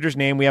say the shooter's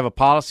name. We have a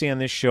policy on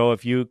this show.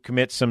 If you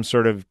commit some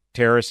sort of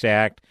terrorist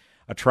act,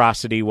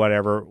 atrocity,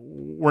 whatever,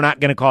 we're not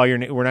going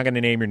to we're not going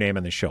to name your name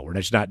on the show. We're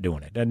just not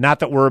doing it. Not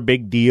that we're a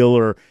big deal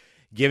or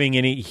giving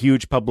any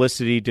huge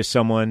publicity to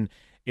someone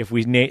if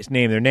we name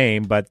their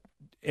name, but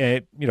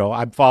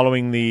I'm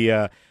following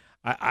the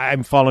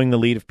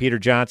lead of Peter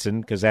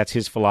Johnson because that's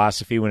his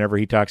philosophy whenever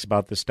he talks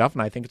about this stuff,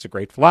 and I think it's a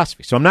great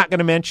philosophy. So I'm not going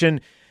to mention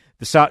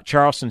the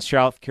Charleston,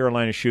 South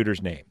Carolina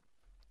shooter's name.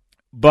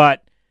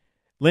 But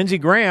Lindsey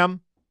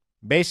Graham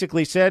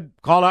basically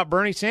called out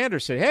Bernie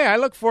Sanders, said, hey, I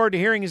look forward to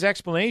hearing his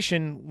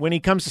explanation when he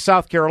comes to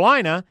South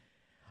Carolina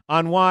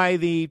on why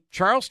the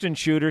Charleston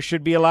shooter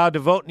should be allowed to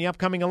vote in the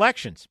upcoming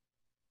elections.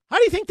 How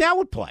do you think that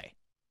would play?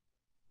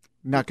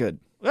 Not good.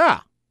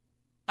 Yeah.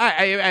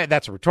 I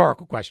that's a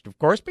rhetorical question, of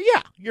course, but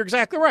yeah, you're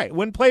exactly right. It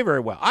wouldn't play very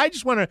well. I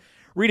just want to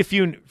read a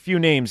few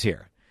names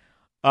here.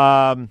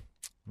 Let me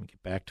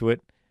get back to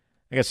it.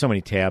 I got so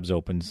many tabs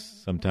open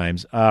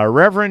sometimes.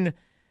 Reverend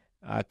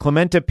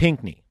Clementa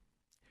Pinckney,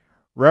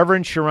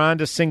 Reverend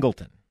Sharonda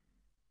Singleton,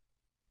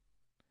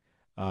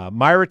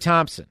 Myra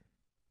Thompson,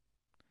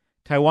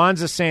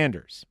 Tywanza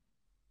Sanders,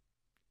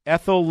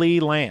 Ethel Lee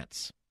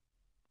Lance,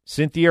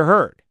 Cynthia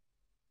Hurd,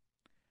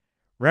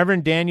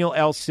 Reverend Daniel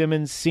L.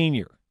 Simmons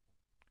Sr.,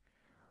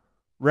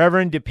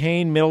 Reverend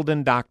DePayne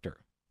Middleton Doctor,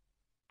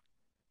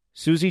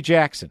 Susie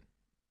Jackson.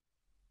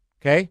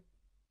 Okay?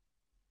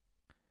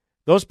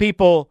 Those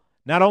people,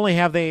 not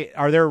only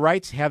are their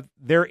rights,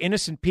 they're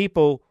innocent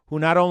people who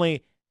not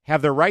only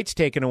have their rights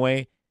taken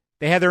away,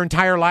 they had their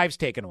entire lives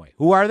taken away.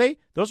 Who are they?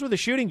 Those were the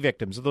shooting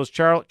victims of those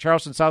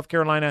Charleston, South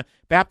Carolina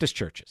Baptist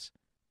churches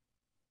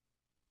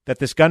that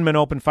this gunman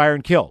opened fire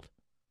and killed.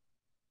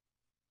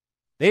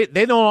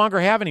 They no longer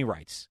have any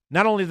rights.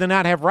 Not only do they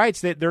not have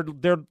rights,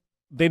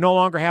 they no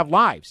longer have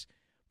lives.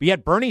 But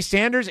yet Bernie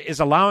Sanders is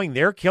allowing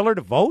their killer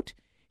to vote?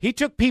 He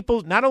took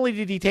not only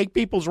did he take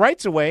people's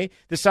rights away,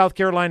 the South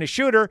Carolina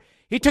shooter,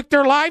 he took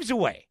their lives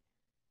away.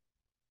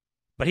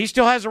 But he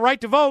still has a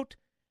right to vote.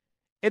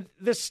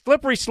 This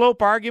slippery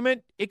slope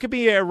argument, it could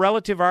be a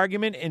relative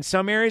argument in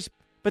some areas,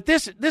 but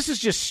this is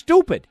just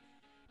stupid.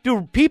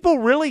 Do people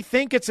really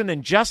think it's an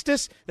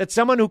injustice that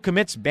someone who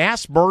commits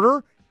mass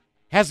murder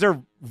has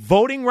their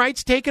voting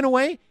rights taken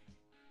away?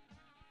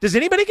 Does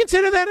anybody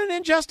consider that an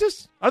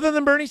injustice other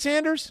than Bernie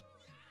Sanders?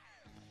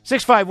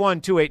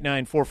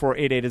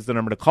 651-289-4488 is the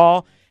number to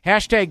call.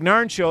 Hashtag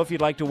Narn Show if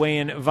you'd like to weigh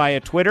in via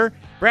Twitter.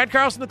 Brad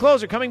Carlson, the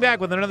closer, coming back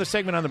with another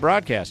segment on the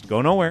broadcast.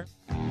 Go nowhere.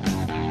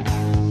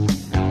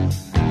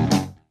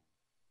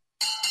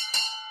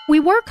 We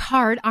work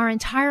hard our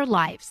entire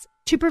lives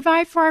to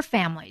provide for our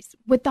families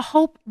with the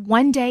hope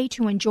one day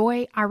to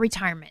enjoy our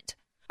retirement.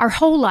 Our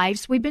whole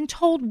lives, we've been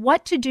told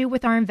what to do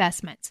with our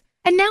investments,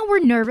 and now we're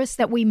nervous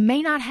that we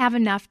may not have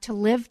enough to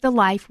live the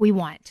life we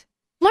want.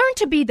 Learn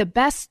to be the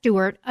best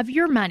steward of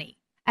your money.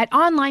 At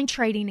Online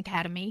Trading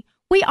Academy,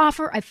 we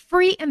offer a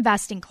free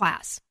investing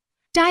class.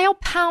 Dial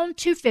pound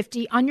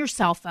 250 on your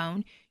cell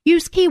phone,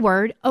 use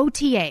keyword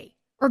OTA,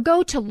 or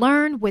go to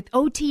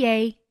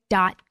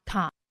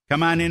learnwithota.com.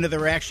 Come on into the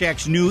Rack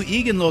Shack's new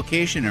Eagan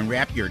location and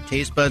wrap your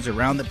taste buds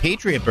around the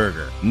Patriot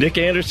Burger. Nick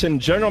Anderson,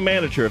 General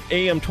Manager of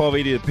AM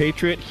 1280 The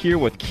Patriot, here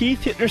with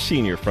Keith Hittner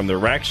Sr. from the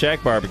Rack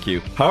Shack Barbecue.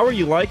 How are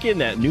you liking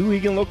that new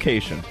Eagan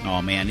location?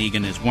 Oh man,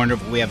 Eagan is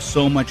wonderful. We have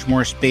so much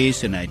more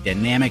space and a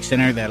dynamic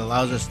center that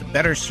allows us to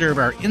better serve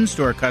our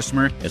in-store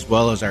customer as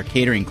well as our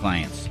catering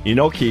clients. You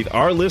know, Keith,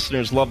 our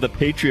listeners love the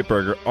Patriot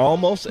Burger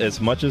almost as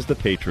much as the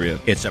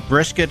Patriot. It's a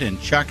brisket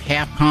and chuck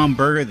half-pound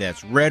burger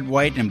that's red,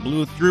 white, and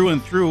blue through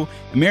and through,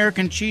 American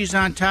cheese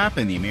on top,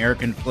 and the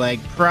American flag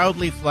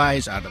proudly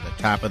flies out of the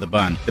top of the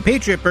bun. The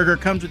Patriot Burger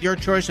comes with your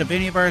choice of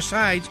any of our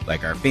sides,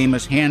 like our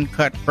famous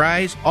hand-cut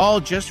fries, all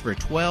just for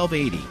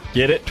 $12.80.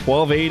 Get it?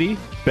 $12.80?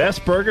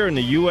 Best burger in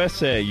the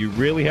USA. You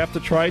really have to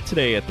try it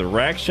today at the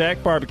Rack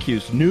Shack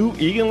Barbecue's new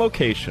Eagan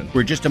location.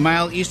 We're just a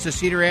mile east of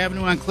Cedar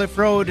Avenue on Cliff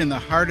Road in the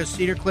heart of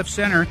Cedar Cliff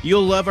Center.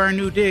 You'll love our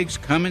new digs.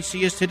 Come and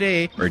see us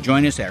today or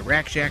join us at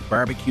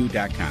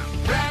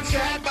RackShackBarbecue.com. Rack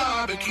Shack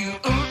Barbecue,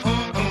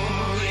 yeah.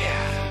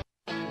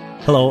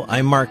 Hello,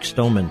 I'm Mark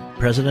Stoneman,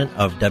 president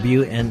of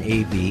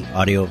WNAV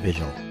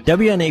Audiovisual.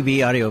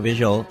 WNAV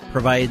Audiovisual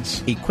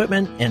provides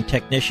equipment and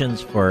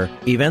technicians for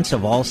events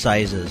of all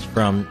sizes,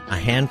 from a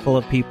handful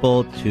of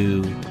people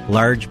to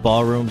large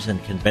ballrooms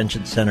and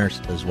convention centers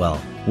as well.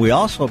 We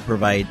also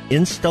provide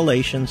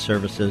installation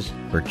services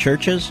for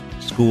churches,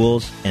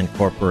 schools, and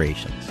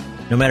corporations.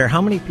 No matter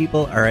how many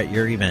people are at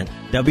your event,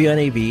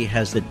 WNAV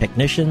has the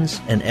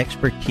technicians and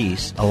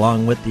expertise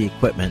along with the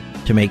equipment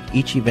to make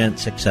each event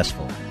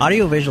successful.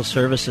 Audiovisual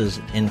services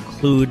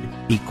include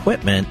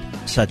equipment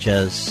such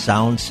as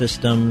sound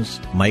systems,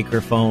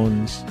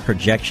 microphones,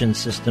 projection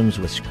systems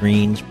with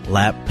screens,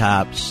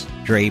 laptops,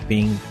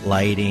 draping,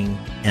 lighting,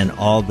 and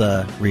all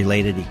the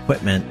related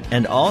equipment,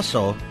 and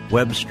also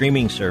web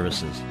streaming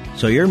services,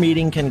 so your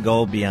meeting can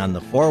go beyond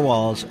the four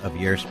walls of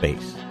your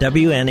space.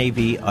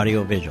 WNAV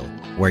Audiovisual,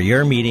 where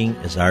your meeting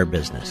is our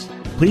business.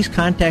 Please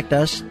contact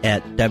us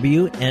at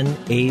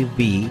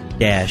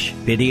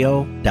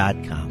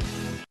wnav-video.com.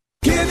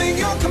 Giving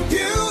your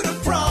computer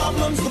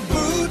problems the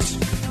boot.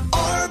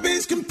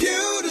 Arby's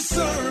Computer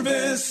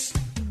Service.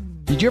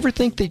 Did you ever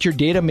think that your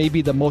data may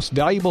be the most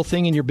valuable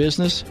thing in your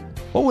business?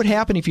 What would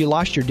happen if you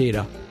lost your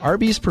data?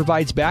 Arby's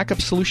provides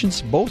backup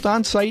solutions both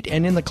on-site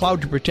and in the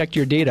cloud to protect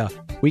your data.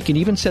 We can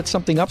even set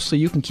something up so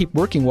you can keep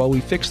working while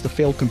we fix the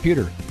failed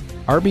computer.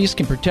 Arby's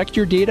can protect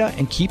your data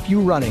and keep you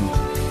running.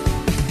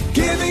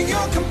 Giving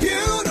your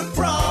computer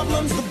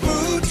problems the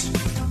boot.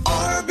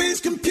 Arby's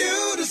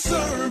Computer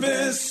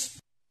Service.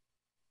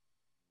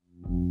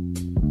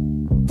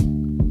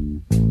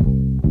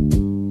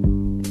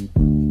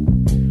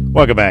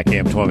 Welcome back,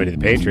 AM 1280 The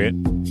Patriot.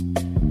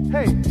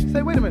 Hey,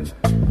 say, wait a minute.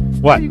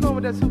 What? Where are you going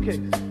with that suitcase?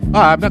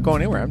 I'm not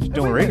going anywhere. I'm just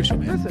doing a radio show,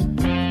 man.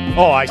 Listen.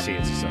 Oh, I see.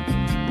 It's a song.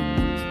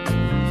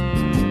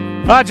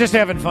 Just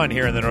having fun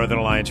here in the Northern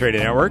Alliance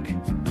Radio Network.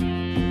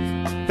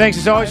 Thanks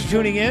as always for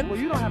tuning in. Well,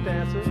 you don't have to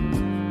answer.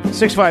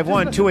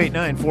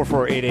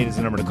 651-289-4488 is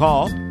the number to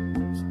call.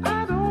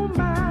 I don't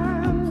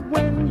mind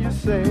when you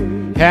say.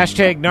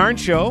 Hashtag Narn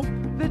Show.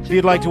 If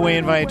you'd like to weigh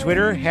in via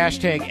Twitter,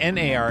 hashtag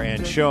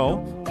NARN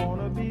Show.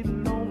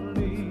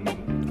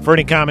 For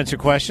any comments or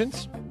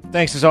questions,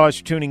 thanks as always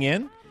for tuning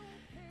in.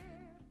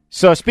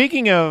 So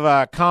speaking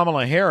of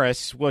Kamala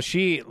Harris, well,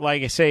 she,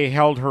 like I say,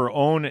 held her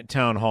own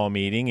town hall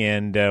meeting,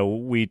 and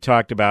we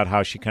talked about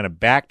how she kind of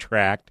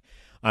backtracked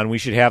on we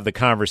should have the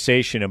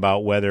conversation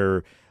about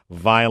whether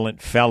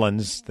violent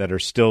felons that are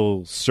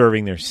still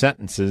serving their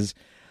sentences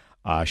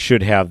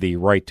should have the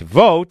right to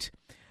vote.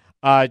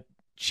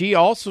 She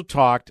also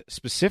talked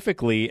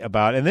specifically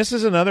about, and this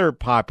is another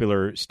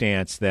popular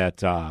stance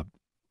that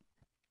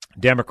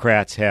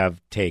Democrats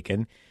have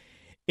taken,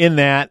 in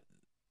that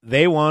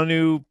they want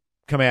to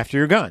come after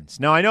your guns.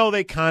 Now, I know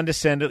they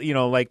condescend,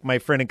 like my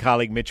friend and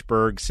colleague Mitch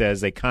Berg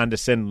says, they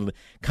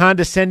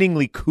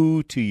condescendingly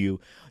coo to you.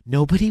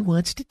 Nobody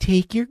wants to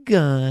take your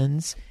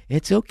guns.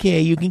 It's okay.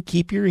 You can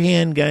keep your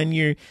handgun,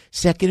 your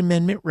Second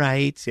Amendment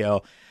rights.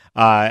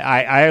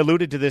 I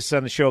alluded to this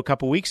on the show a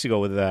couple weeks ago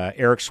with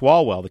Eric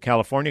Swalwell, the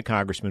California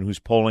congressman who's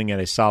polling at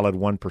a solid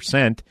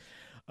 1%.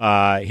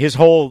 His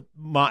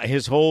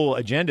whole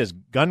agenda is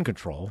gun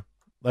control.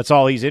 That's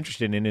all he's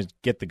interested in, is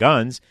get the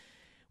guns.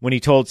 When he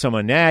told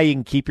someone, you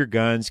can keep your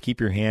guns, keep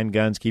your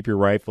handguns, keep your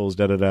rifles,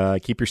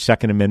 keep your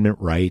Second Amendment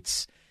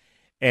rights.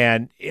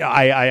 And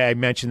I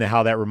mentioned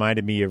how that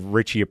reminded me of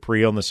Richie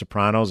Aprile in The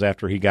Sopranos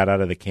after he got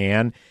out of the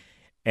can.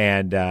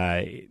 And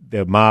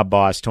the mob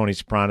boss, Tony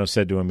Soprano,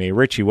 said to him, "Hey,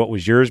 Richie, what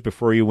was yours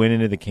before you went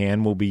into the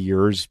can will be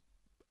yours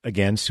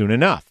again soon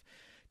enough."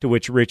 To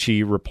which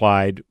Richie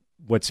replied,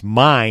 "What's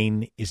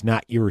mine is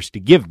not yours to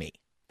give me."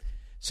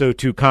 So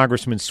to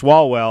Congressman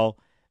Swalwell,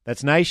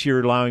 that's nice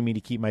you're allowing me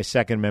to keep my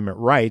Second Amendment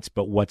rights,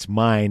 but what's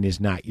mine is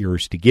not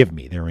yours to give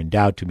me. They're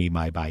endowed to me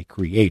by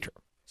Creator.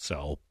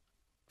 So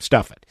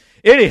stuff it.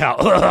 Anyhow,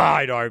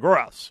 I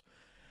digress.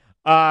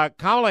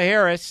 Kamala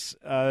Harris,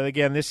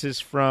 again, this is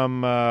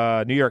from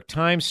New York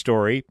Times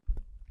story.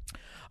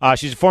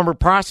 She's a former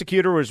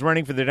prosecutor who was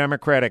running for the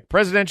Democratic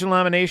presidential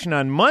nomination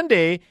on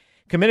Monday,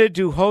 committed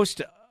to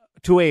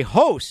a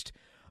host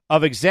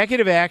of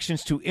executive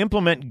actions to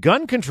implement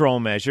gun control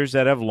measures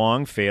that have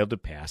long failed to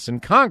pass in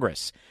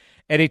Congress.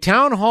 At a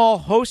town hall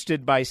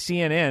hosted by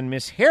CNN,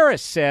 Ms.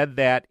 Harris said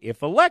that,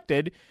 if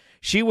elected,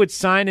 she would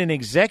sign an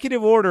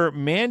executive order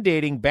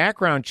mandating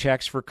background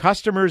checks for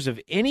customers of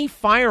any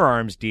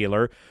firearms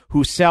dealer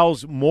who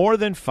sells more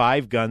than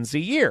 5 guns a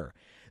year.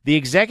 The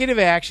executive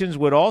actions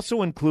would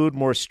also include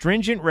more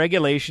stringent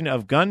regulation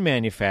of gun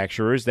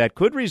manufacturers that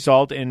could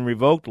result in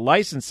revoked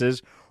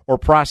licenses or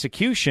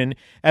prosecution,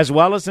 as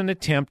well as an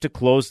attempt to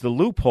close the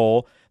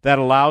loophole that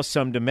allows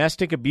some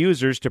domestic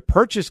abusers to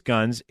purchase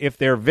guns if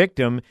their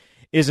victim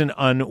is an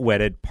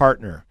unwedded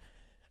partner.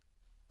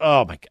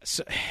 Oh, my God.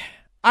 So,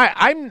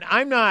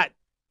 I'm not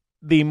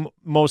the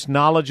most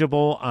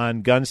knowledgeable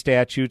on gun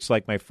statutes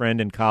like my friend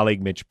and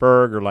colleague Mitch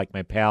Berg, or like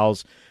my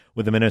pals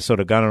with the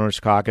Minnesota Gun Owners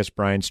Caucus,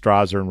 Brian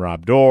Strauser and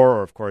Rob Dorr,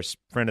 or, of course,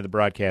 friend of the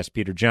broadcast,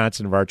 Peter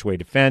Johnson of Archway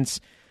Defense.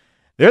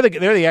 They're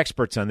the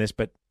experts on this,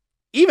 but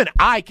even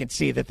I can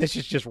see that this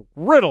is just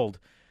riddled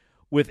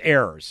with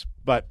errors.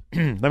 But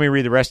let me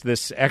read the rest of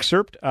this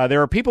excerpt.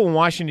 There are people in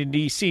Washington,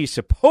 D.C.,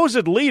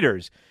 supposed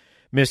leaders,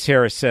 Ms.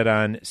 Harris said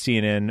on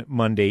CNN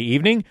Monday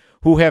evening,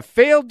 who have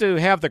failed to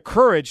have the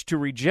courage to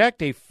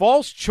reject a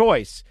false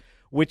choice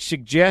which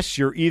suggests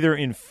you're either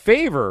in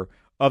favor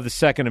of the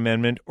Second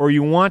Amendment or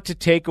you want to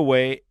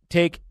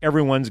take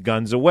everyone's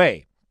guns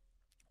away.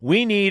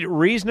 We need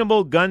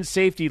reasonable gun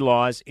safety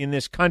laws in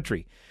this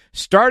country,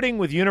 starting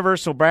with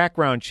universal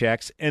background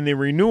checks and the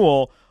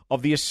renewal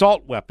of the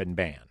assault weapon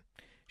ban,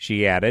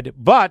 she added,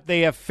 but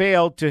they have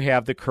failed to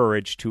have the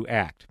courage to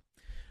act.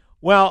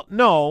 Well,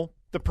 no,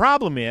 the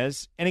problem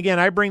is, and again,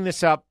 I bring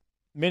this up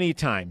many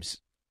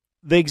times,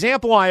 the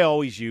example I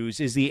always use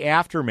is the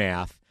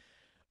aftermath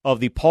of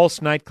the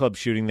Pulse nightclub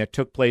shooting that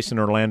took place in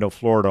Orlando,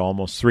 Florida,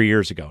 almost 3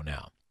 years ago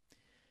now.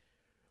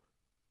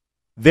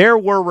 There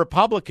were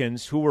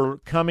Republicans who were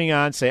coming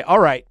on and say, all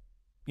right,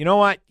 you know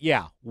what?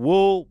 Yeah,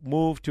 we'll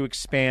move to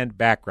expand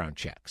background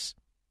checks.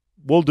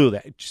 We'll do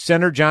that.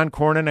 Senator John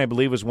Cornyn, I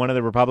believe, was one of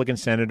the Republican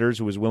senators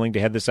who was willing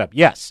to head this up.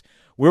 Yes,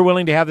 we're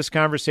willing to have this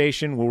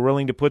conversation. We're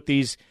willing to put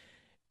these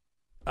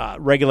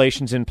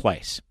regulations in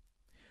place.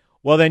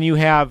 Well, then you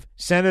have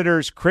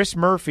Senators Chris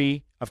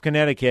Murphy of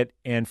Connecticut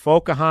and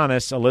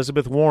Pocahontas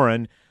Elizabeth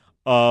Warren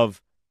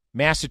of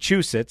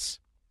Massachusetts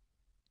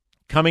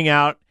coming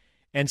out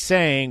and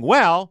saying,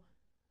 well,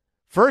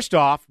 first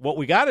off, what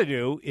we got to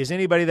do is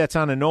anybody that's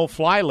on a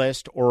no-fly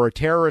list or a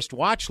terrorist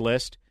watch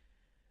list,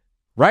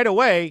 right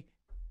away,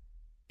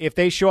 if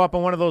they show up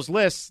on one of those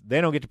lists,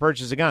 they don't get to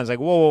purchase the guns. Like,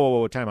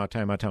 whoa, time out.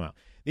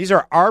 These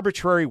are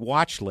arbitrary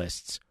watch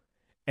lists,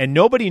 and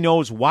nobody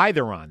knows why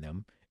they're on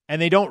them,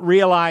 and they don't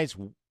realize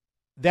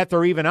that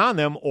they're even on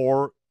them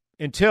or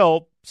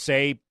until,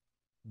 say,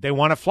 they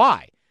want to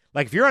fly.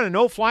 Like if you're on a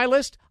no-fly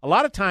list, a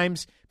lot of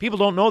times people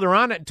don't know they're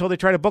on it until they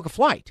try to book a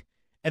flight,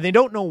 and they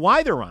don't know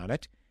why they're on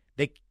it.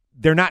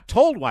 They're not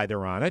told why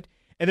they're on it,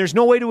 and there's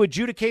no way to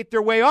adjudicate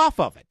their way off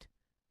of it.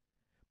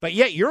 But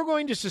yet you're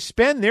going to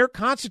suspend their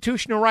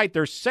constitutional right,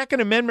 their Second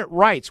Amendment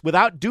rights,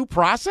 without due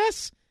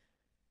process?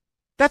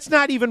 That's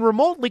not even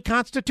remotely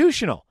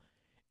constitutional.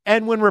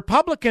 And when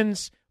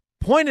Republicans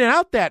pointed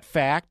out that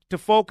fact to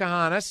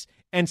Pocahontas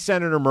and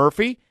Senator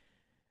Murphy,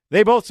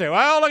 they both say,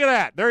 well, look at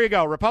that. There you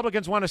go.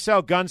 Republicans want to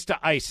sell guns to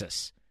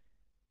ISIS.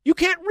 You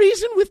can't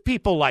reason with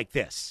people like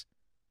this.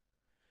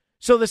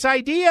 So this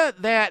idea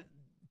that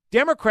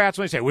Democrats,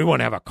 when they say we want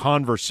to have a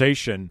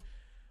conversation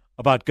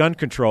about gun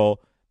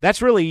control,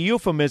 that's really a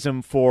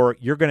euphemism for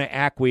you're going to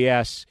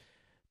acquiesce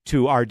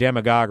to our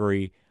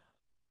demagoguery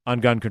on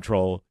gun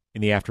control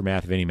in the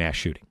aftermath of any mass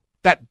shooting.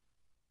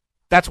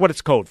 That's what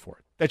it's code for.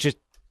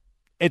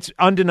 It's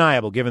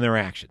undeniable given their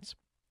actions.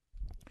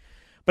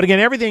 But again,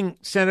 everything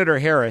Senator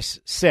Harris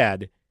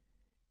said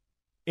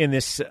in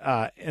this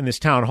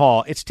town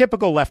hall, it's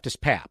typical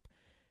leftist pap,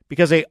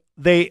 because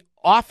they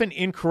often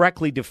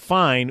incorrectly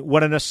define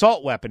what an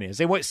assault weapon is.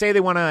 They say they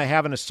want to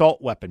have an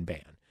assault weapon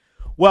ban.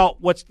 Well,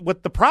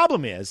 what the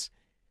problem is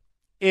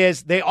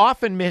they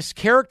often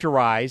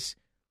mischaracterize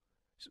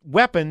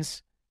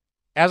weapons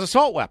as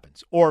assault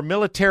weapons or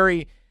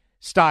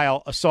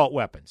military-style assault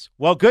weapons.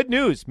 Well, good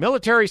news.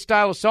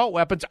 Military-style assault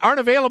weapons aren't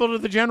available to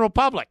the general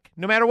public,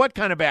 no matter what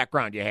kind of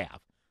background you have.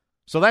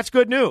 So that's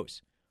good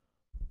news.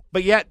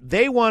 But yet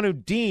they want to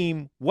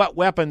deem what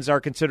weapons are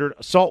considered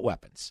assault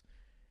weapons.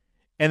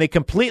 And they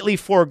completely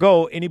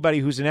forego anybody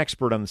who's an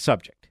expert on the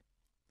subject.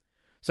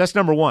 So that's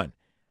number one.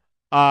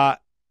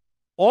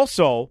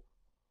 Also,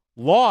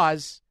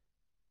 laws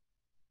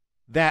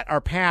that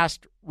are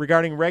passed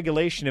regarding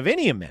regulation of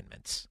any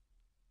amendments,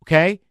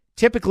 okay,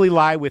 typically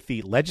lie with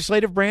the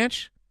legislative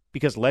branch,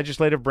 because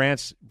legislative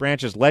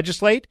branches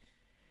legislate.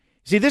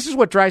 See, this is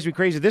what drives me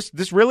crazy.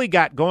 This really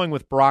got going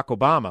with Barack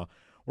Obama,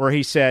 where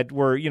he said,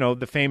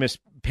 the famous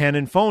pen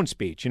and phone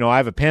speech. I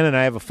have a pen and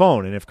I have a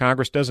phone, and if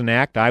Congress doesn't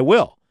act, I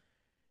will.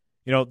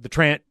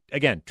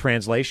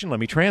 Translation, let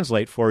me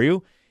translate for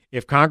you.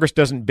 If Congress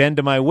doesn't bend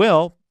to my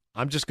will,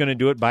 I'm just going to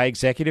do it by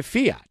executive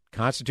fiat.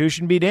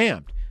 Constitution be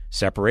damned.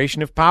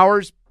 Separation of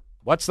powers,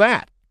 what's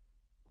that?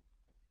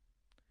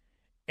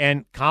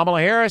 And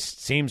Kamala Harris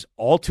seems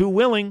all too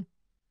willing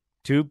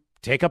to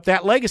take up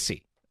that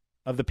legacy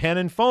of the pen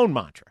and phone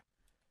mantra.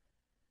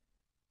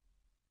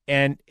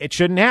 And it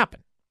shouldn't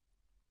happen.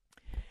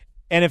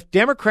 And if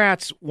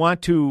Democrats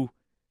want to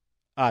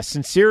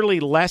sincerely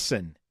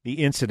lessen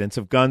the incidence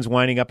of guns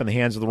winding up in the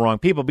hands of the wrong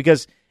people,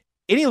 because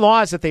any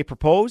laws that they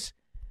propose,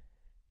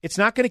 it's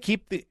not going to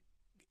keep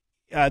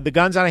the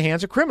guns out of the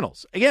hands of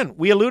criminals. Again,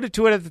 we alluded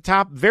to it at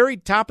the very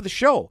top of the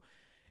show.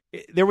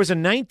 There was a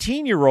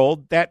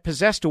 19-year-old that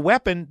possessed a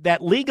weapon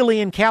that legally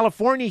in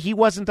California he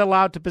wasn't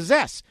allowed to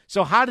possess.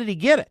 So how did he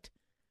get it?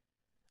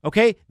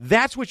 Okay,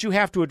 that's what you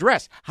have to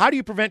address. How do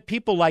you prevent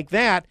people like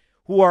that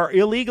who are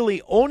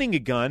illegally owning a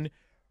gun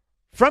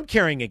from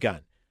carrying a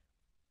gun?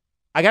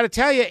 I got to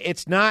tell you,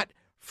 it's not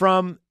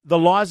from the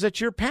laws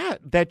that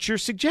you're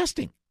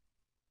suggesting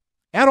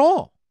at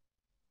all.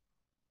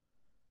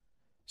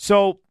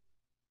 So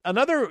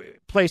another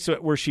place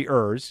where she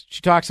errs,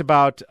 she talks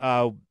about,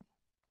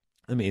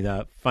 let me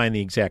find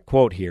the exact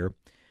quote here,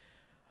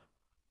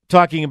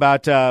 talking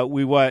about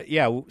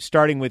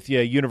starting with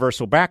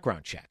universal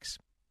background checks.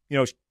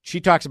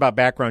 She talks about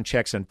background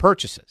checks on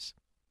purchases,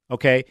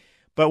 okay?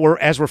 But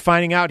as we're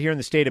finding out here in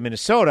the state of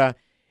Minnesota,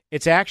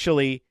 it's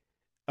actually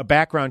a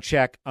background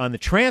check on the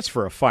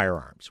transfer of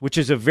firearms, which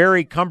is a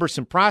very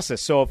cumbersome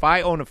process. So if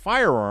I own a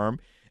firearm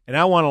and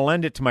I want to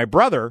lend it to my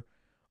brother,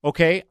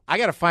 okay, I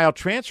got to file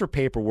transfer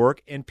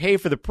paperwork and pay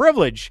for the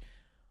privilege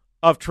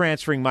of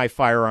transferring my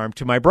firearm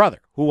to my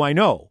brother, who I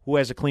know, who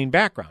has a clean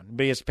background,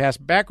 but he has to pass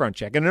a background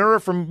check. And in order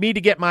for me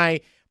to get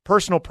my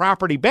personal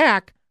property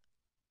back,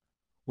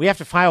 we have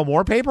to file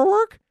more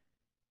paperwork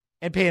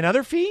and pay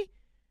another fee?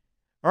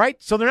 All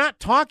right, so they're not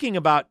talking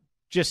about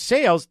just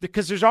sales,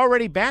 because there's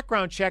already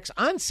background checks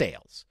on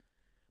sales.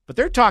 But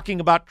they're talking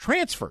about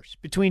transfers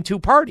between two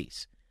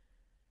parties.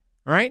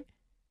 All right?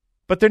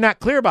 But they're not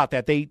clear about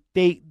that.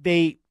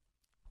 They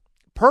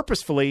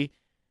purposefully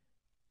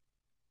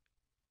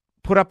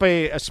put up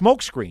a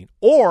smoke screen,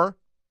 or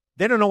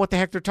they don't know what the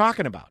heck they're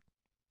talking about.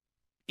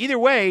 Either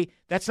way,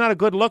 that's not a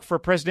good look for a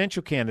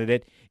presidential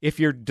candidate if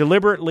you're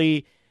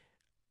deliberately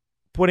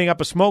putting up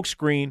a smoke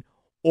screen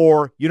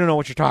or you don't know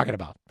what you're talking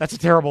about. That's a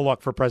terrible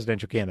look for a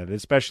presidential candidate,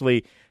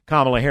 especially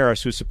Kamala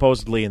Harris, who's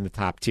supposedly in the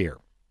top tier.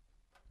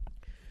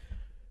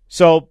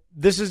 So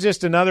this is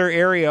just another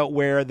area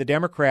where the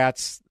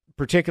Democrats,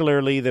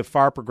 particularly the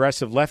far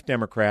progressive left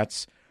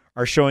Democrats,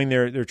 are showing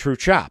their true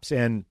chops.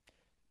 And,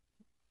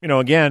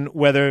 again,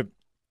 whether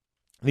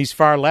these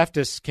far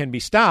leftists can be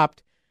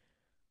stopped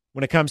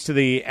when it comes to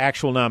the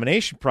actual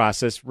nomination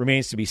process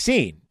remains to be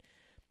seen.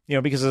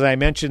 Because as I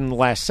mentioned in the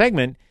last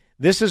segment,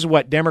 this is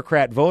what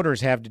Democrat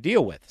voters have to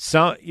deal with.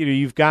 So,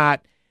 you've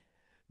got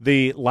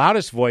the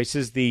loudest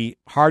voices, the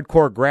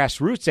hardcore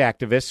grassroots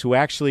activists, who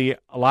actually,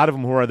 a lot of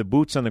them who are the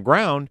boots on the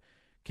ground,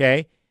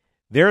 okay,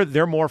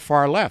 they're more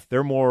far left.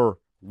 They're more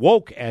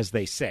woke, as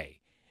they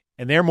say.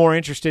 And they're more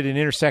interested in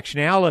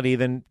intersectionality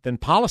than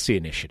policy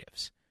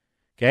initiatives.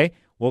 Okay?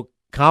 Well,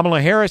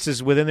 Kamala Harris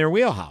is within their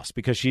wheelhouse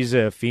because she's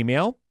a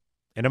female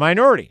and a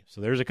minority. So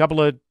there's a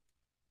couple of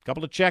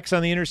checks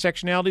on the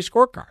intersectionality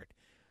scorecard.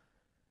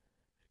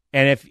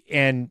 And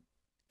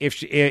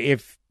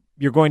if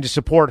you're going to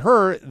support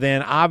her,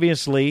 then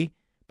obviously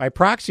by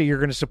proxy you're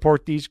going to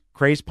support these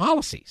crazed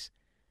policies.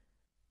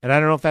 And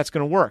I don't know if that's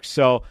going to work.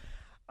 So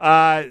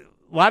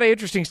lot of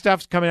interesting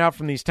stuff coming out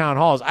from these town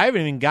halls. I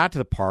haven't even got to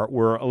the part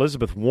where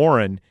Elizabeth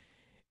Warren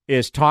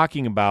is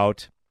talking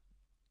about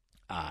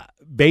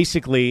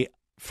basically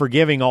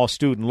forgiving all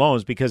student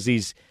loans because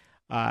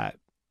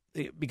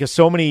because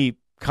so many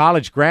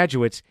college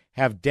graduates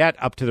have debt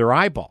up to their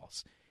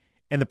eyeballs.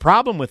 And the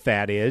problem with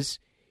that is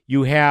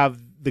you have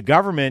the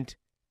government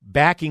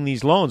backing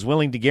these loans,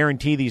 willing to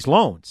guarantee these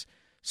loans.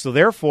 So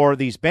therefore,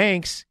 these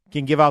banks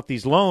can give out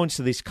these loans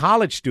to these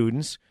college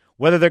students.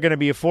 Whether they're going to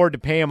be afford to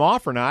pay them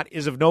off or not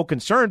is of no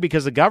concern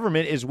because the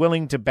government is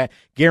willing to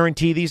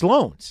guarantee these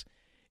loans.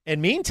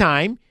 And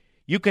meantime,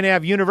 you can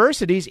have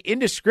universities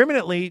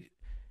indiscriminately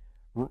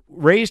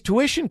raise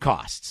tuition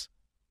costs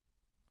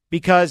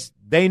because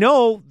they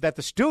know that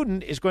the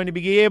student is going to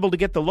be able to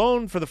get the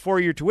loan for the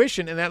 4-year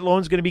tuition, and that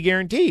loan is going to be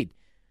guaranteed.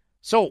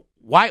 So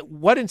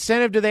what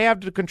incentive do they have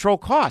to control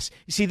costs?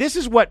 You see, this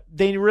is what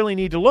they really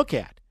need to look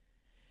at,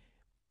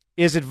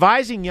 is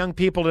advising young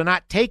people to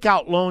not take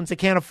out loans they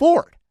can't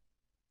afford.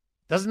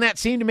 Doesn't that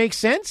seem to make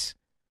sense?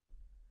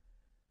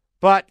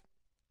 But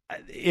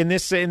in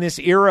this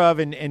era of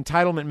an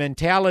entitlement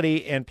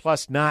mentality and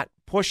plus not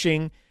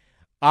pushing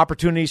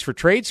opportunities for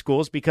trade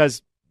schools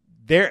because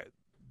they're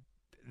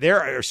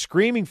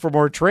screaming for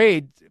more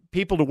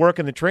people to work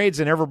in the trades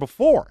than ever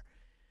before.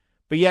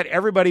 But yet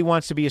everybody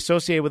wants to be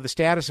associated with the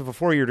status of a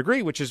 4-year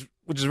degree, which is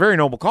a very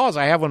noble cause.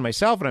 I have one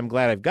myself, and I'm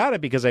glad I've got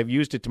it because I've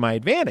used it to my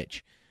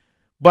advantage.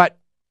 But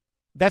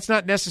that's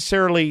not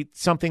necessarily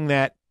something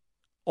that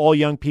all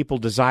young people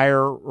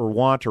desire or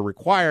want or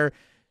require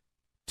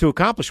to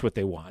accomplish what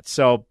they want.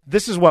 So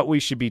this is what we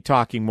should be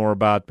talking more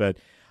about, but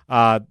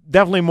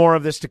definitely more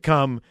of this to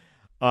come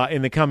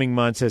in the coming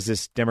months as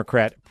this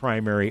Democrat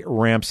primary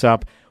ramps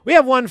up. We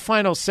have one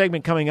final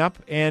segment coming up,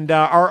 and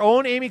our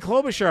own Amy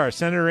Klobuchar,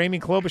 Senator Amy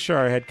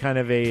Klobuchar, had kind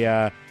of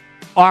a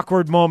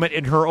awkward moment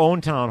in her own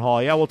town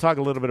hall. Yeah, we'll talk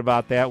a little bit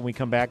about that when we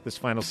come back this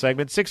final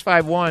segment.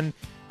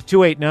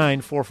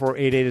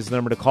 651-289-4488 is the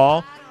number to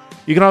call.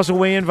 You can also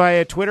weigh in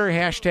via Twitter,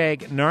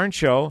 hashtag NARN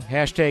Show,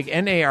 hashtag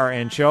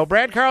NARN Show.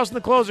 Brad Carlson,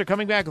 the closer,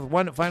 coming back with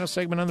one final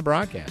segment on the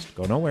broadcast.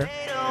 Go nowhere.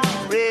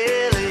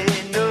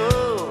 Really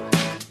know,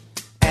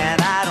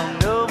 and I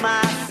don't know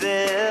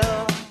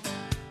myself.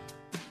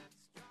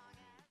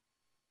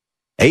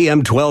 AM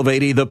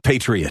 1280, The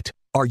Patriot.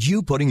 Are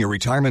you putting your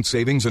retirement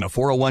savings in a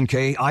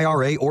 401k,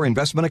 IRA, or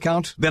investment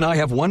account? Then I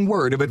have one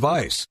word of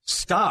advice.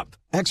 Stop.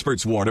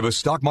 Experts warn of a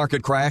stock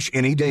market crash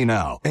any day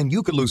now, and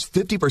you could lose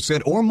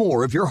 50% or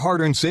more of your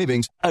hard-earned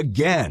savings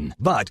again.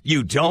 But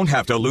you don't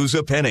have to lose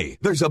a penny.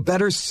 There's a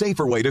better,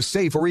 safer way to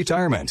save for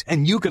retirement,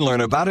 and you can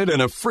learn about it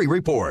in a free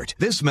report.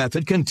 This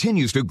method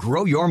continues to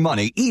grow your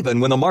money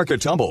even when the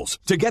market tumbles.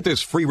 To get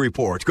this free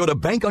report, go to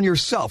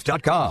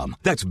bankonyourself.com.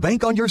 That's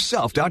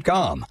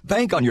bankonyourself.com.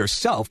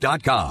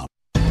 Bankonyourself.com.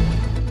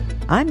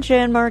 I'm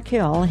Jan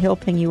Markell,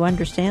 helping you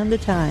understand the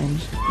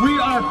times. We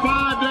are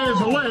 5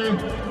 days away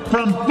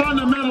from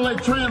fundamentally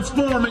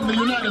transforming the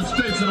United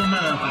States of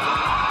America.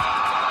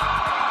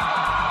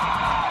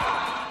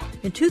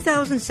 In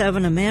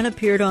 2007, a man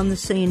appeared on the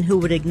scene who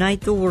would ignite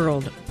the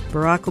world.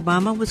 Barack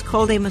Obama was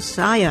called a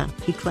messiah.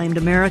 He claimed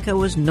America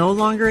was no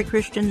longer a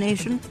Christian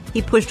nation.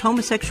 He pushed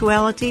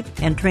homosexuality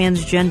and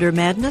transgender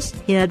madness.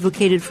 He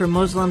advocated for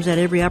Muslims at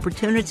every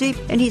opportunity,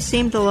 and he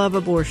seemed to love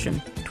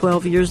abortion.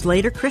 12 years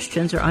later,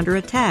 Christians are under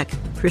attack.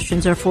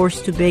 Christians are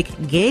forced to bake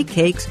gay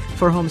cakes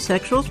for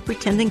homosexuals,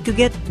 pretending to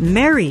get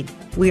married.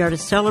 We are to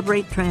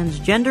celebrate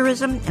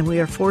transgenderism, and we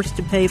are forced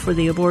to pay for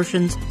the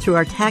abortions through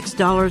our tax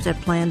dollars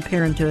at Planned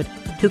Parenthood.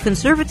 To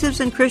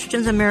conservatives and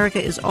Christians,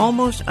 America is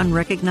almost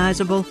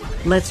unrecognizable.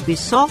 Let's be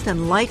salt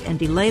and light and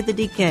delay the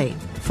decay.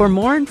 For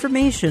more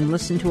information,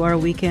 listen to our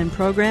weekend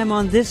program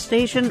on this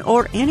station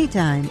or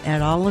anytime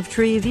at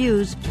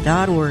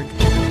olivetreeviews.org.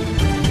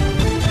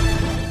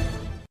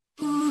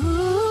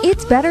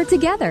 It's Better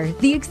Together,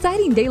 the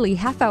exciting daily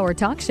half-hour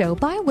talk show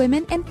by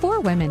women and for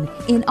women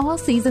in all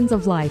seasons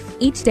of life.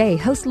 Each day,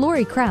 host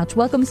Lori Crouch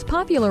welcomes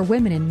popular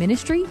women in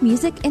ministry,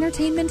 music,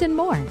 entertainment, and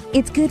more.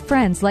 It's good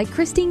friends like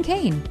Christine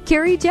Kane,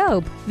 Carrie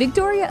Job,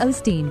 Victoria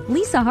Osteen,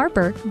 Lisa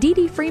Harper, Dee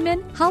Dee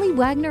Freeman, Holly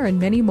Wagner, and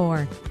many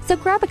more. So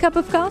grab a cup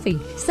of coffee,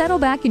 settle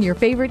back in your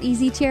favorite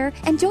easy chair,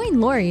 and join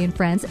Lori and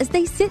friends as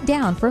they sit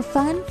down for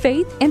fun,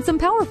 faith, and some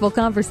powerful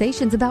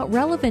conversations about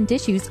relevant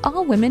issues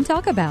all women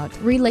talk about.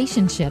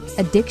 Relationships,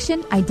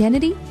 addiction,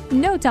 identity,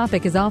 no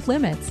topic is off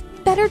limits.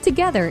 Better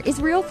Together is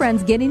real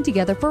friends getting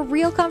together for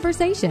real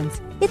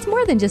conversations. It's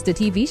more than just a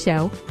TV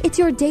show. It's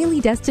your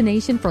daily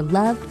destination for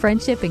love,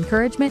 friendship,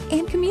 encouragement,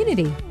 and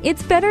community.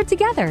 It's Better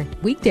Together.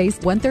 Weekdays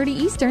 1:30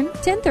 Eastern,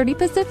 10:30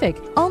 Pacific.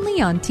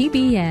 Only on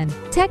TBN.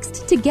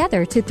 Text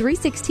TOGETHER to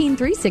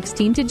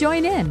 316-316 to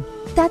join in.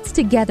 That's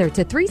TOGETHER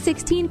to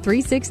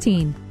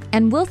 316-316.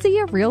 And we'll see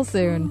you real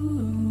soon.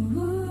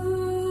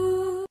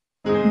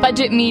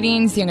 Budget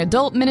meetings, young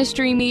adult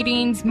ministry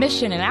meetings,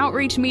 mission and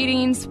outreach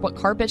meetings, what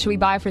carpet should we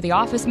buy for the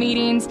office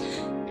meetings?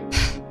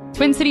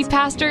 Twin Cities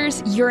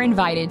pastors, you're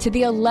invited to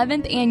the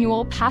 11th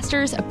annual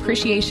Pastors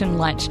Appreciation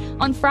Lunch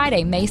on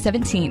Friday, May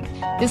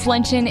 17th. This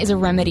luncheon is a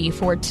remedy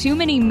for too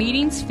many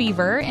meetings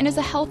fever and is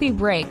a healthy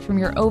break from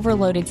your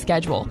overloaded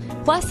schedule.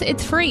 Plus,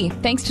 it's free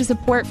thanks to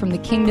support from the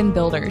Kingdom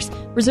Builders.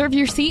 Reserve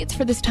your seats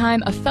for this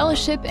time of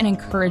fellowship and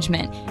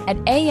encouragement at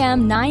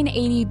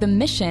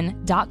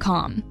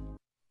am980themission.com.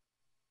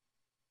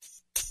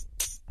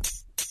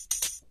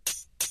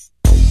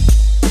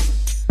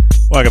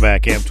 Welcome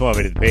back, AM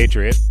 1280 The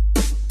Patriot.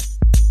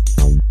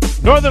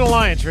 Northern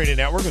Alliance Radio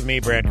Network with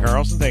me, Brad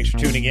Carlson. Thanks for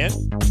tuning in.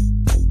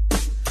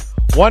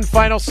 One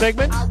final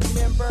segment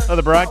of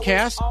the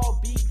broadcast.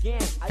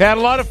 Had a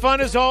lot of fun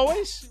as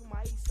always,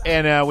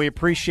 and we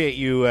appreciate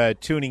you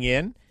tuning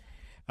in.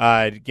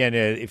 Again,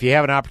 if you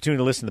have an opportunity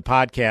to listen to the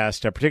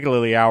podcast,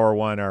 particularly Hour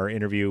 1, our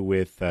interview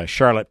with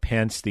Charlotte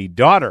Pence, the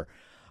daughter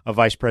of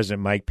Vice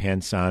President Mike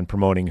Pence, on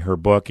promoting her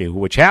book,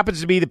 which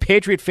happens to be the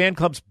Patriot Fan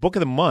Club's Book of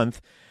the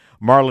Month,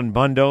 Marlon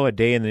Bundo, A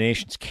Day in the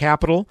Nation's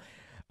Capital.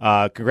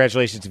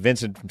 Congratulations to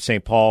Vincent from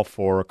St. Paul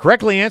for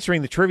correctly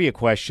answering the trivia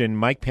question.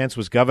 Mike Pence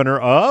was governor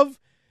of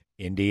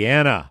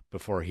Indiana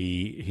before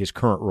his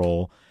current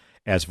role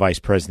as Vice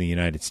President of the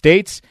United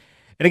States.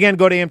 And again,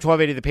 go to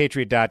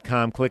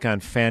am1280thepatriot.com, click on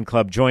Fan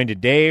Club Join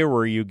Today,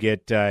 where you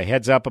get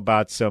heads up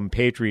about some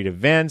Patriot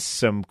events,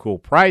 some cool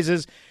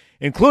prizes,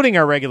 including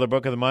our regular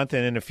Book of the Month.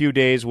 And in a few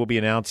days, we'll be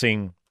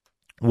announcing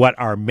what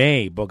our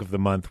May Book of the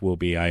Month will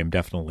be. I am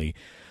definitely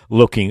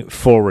looking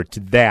forward to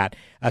that.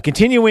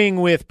 Continuing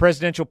with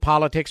presidential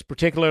politics,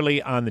 particularly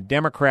on the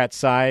Democrat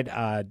side,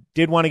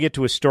 did want to get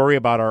to a story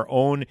about our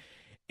own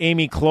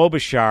Amy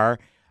Klobuchar,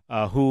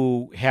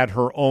 who had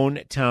her own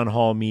town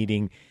hall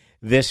meeting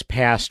this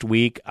past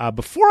week.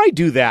 Before I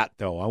do that,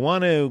 though, I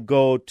want to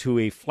go to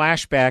a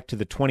flashback to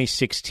the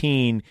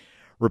 2016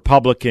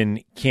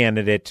 Republican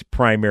candidate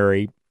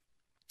primary.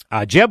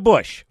 Jeb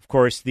Bush, of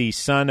course, the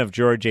son of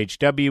George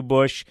H.W.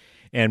 Bush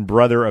and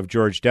brother of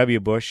George W.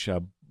 Bush.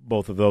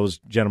 Both of those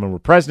gentlemen were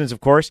presidents, of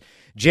course.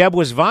 Jeb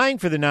was vying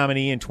for the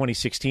nominee in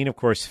 2016, of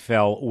course,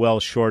 fell well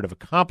short of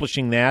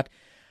accomplishing that.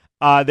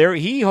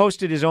 He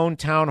hosted his own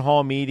town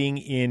hall meeting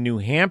in New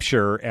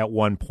Hampshire at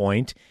one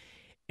point,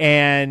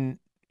 and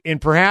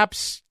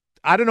perhaps,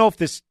 I don't know if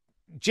this,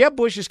 Jeb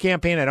Bush's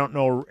campaign, I don't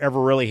know, ever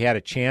really had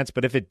a chance,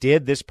 but if it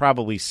did, this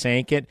probably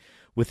sank it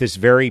with this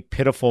very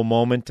pitiful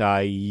moment.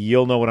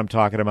 You'll know what I'm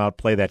talking about.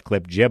 Play that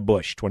clip. Jeb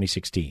Bush,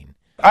 2016.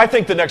 I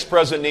think the next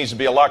president needs to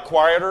be a lot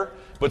quieter,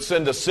 but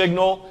send a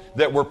signal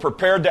that we're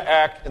prepared to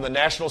act in the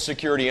national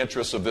security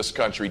interests of this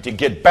country, to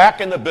get back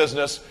in the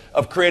business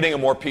of creating a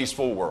more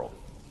peaceful world.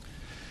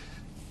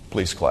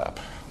 Please clap.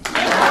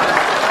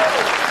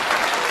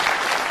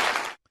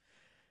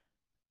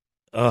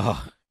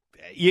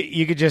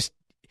 You could just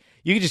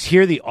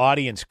hear the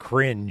audience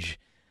cringe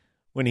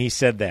when he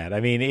said that.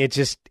 I mean,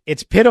 it's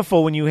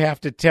pitiful when you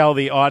have to tell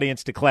the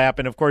audience to clap.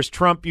 And of course,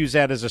 Trump used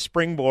that as a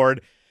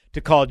springboard to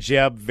call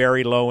Jeb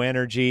very low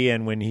energy,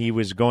 and when he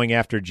was going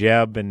after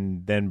Jeb,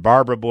 and then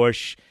Barbara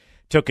Bush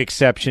took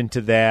exception to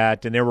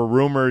that, and there were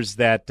rumors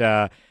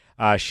that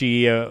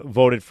she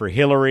voted for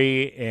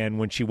Hillary, and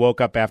when she woke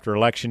up after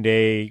Election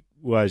Day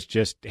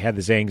had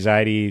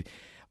this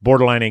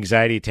borderline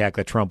anxiety attack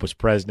that Trump was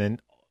president,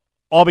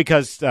 all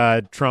because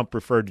Trump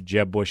referred to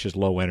Jeb Bush as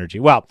low energy.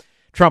 Well,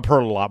 Trump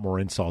heard a lot more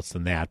insults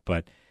than that,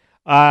 but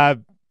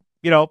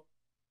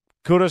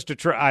kudos to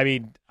Trump. I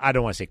mean, I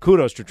don't want to say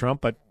kudos to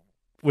Trump, but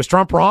was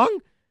Trump wrong?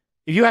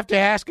 If you have to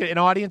ask an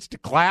audience to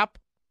clap,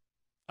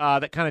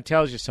 that kind of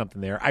tells you something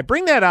there. I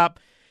bring that up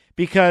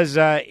because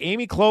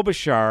Amy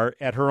Klobuchar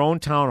at her own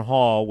town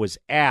hall was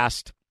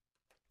asked,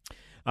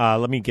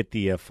 let me get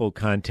the full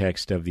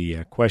context of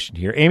the question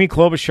here. Amy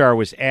Klobuchar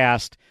was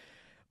asked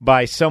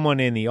by someone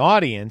in the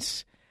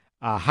audience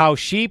how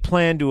she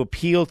planned to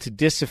appeal to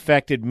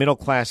disaffected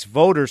middle-class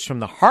voters from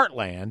the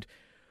heartland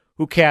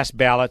who cast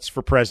ballots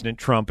for President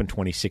Trump in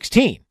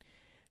 2016.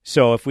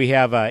 So if we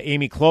have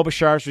Amy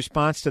Klobuchar's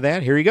response to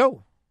that, here you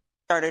go.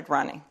 Started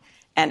running.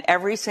 And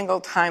every single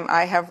time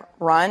I have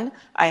run,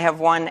 I have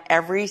won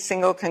every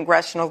single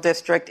congressional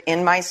district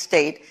in my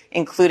state,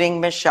 including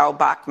Michelle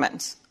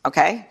Bachmann's,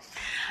 okay?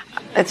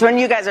 That's when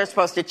you guys are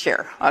supposed to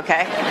cheer,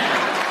 okay?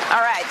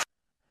 All right.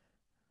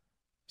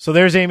 So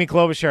there's Amy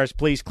Klobuchar's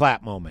please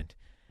clap moment.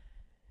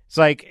 It's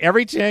like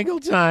every single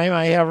time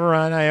I have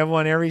run, I have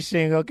won every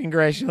single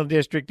congressional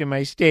district in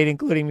my state,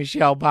 including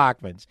Michelle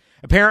Bachmann's.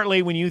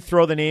 Apparently, when you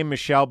throw the name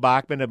Michelle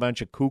Bachmann, a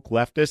bunch of kook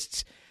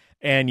leftists,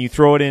 and you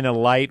throw it in a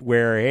light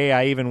where, hey,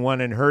 I even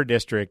won in her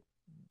district,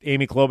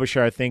 Amy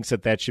Klobuchar thinks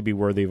that should be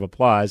worthy of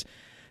applause.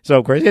 So,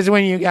 of course, this is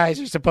when you guys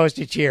are supposed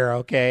to cheer,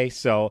 okay?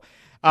 So,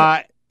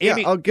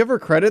 Amy, I'll give her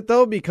credit,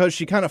 though, because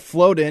she kind of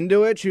flowed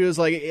into it. She was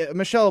like,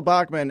 Michelle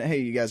Bachmann, hey,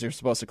 you guys are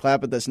supposed to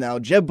clap at this now.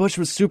 Jeb Bush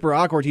was super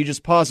awkward. He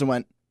just paused and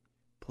went,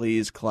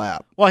 please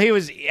clap. Well, he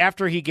was,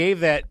 after he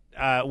gave that,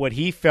 what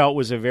he felt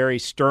was a very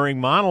stirring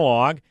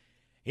monologue,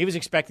 he was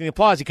expecting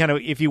applause. He kind of,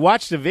 if you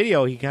watch the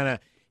video, he kind of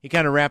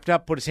wrapped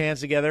up, put his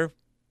hands together,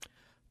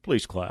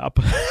 please clap.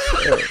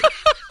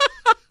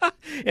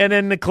 And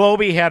then the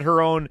Kloby had her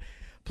own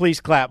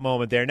please clap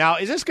moment there. Now,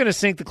 is this going to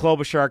sink the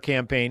Klobuchar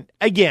campaign?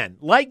 Again,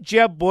 like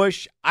Jeb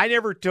Bush, I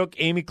never took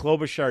Amy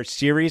Klobuchar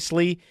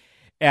seriously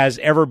as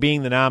ever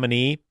being the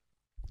nominee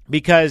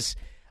because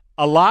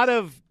a lot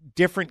of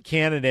different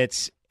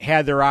candidates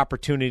had their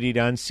opportunity to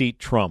unseat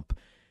Trump.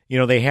 You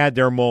know, they had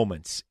their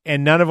moments,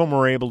 and none of them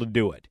were able to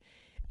do it.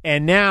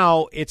 And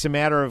now it's a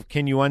matter of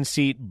can you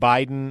unseat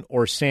Biden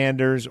or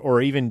Sanders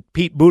or even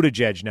Pete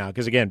Buttigieg now?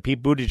 Because, again,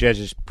 Pete Buttigieg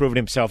has proven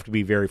himself to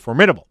be very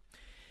formidable.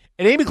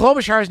 And Amy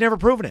Klobuchar has never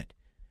proven it.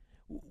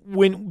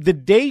 When the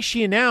day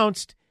she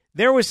announced,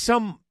 there was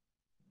some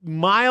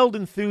mild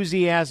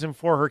enthusiasm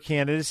for her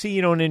candidacy,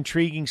 you know, an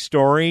intriguing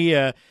story.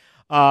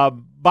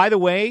 By the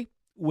way,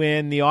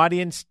 when the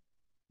audience,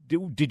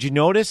 did you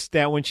notice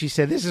that when she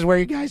said, this is where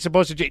you guys are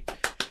supposed to,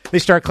 they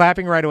start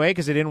clapping right away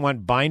because they didn't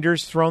want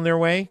binders thrown their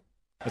way?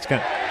 That's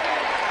kind of,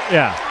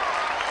 yeah.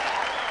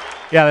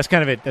 That's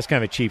kind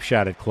of a cheap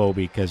shot at Kloby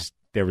because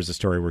there was a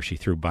story where she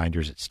threw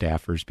binders at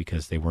staffers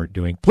because they weren't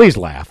doing, please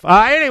laugh.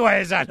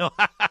 Anyways, I know.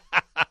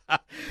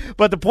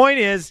 But the point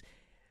is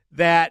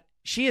that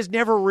she has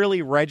never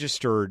really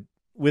registered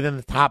within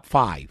the top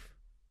 5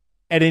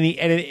 at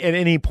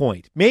any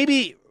point.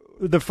 Maybe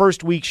the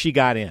first week she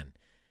got in.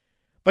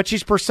 But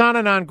she's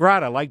persona non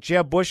grata like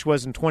Jeb Bush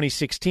was in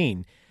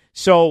 2016.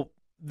 So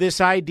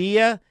this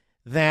idea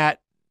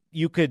that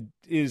you could,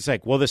 is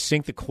like, well, this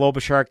sink the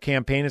Klobuchar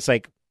campaign. It's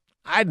like,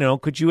 I don't know,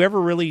 could you ever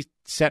really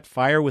set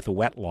fire with a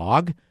wet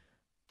log?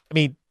 I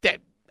mean,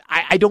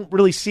 I don't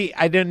really see,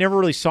 never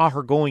really saw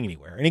her going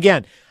anywhere. And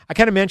again, I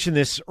kind of mentioned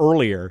this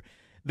earlier,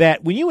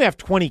 that when you have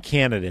 20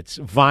 candidates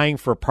vying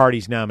for a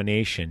party's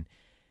nomination,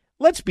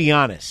 let's be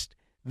honest,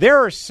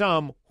 there are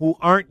some who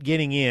aren't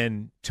getting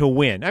in to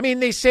win. I mean,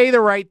 they say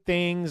the right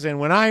things, and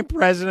when I'm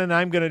president,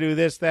 I'm going to do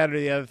this, that, or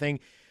the other thing.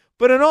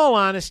 But in all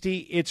honesty,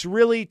 it's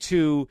really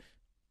to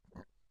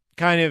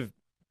kind of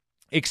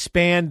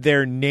expand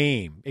their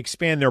name,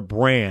 expand their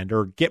brand,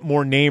 or get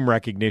more name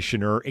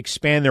recognition, or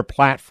expand their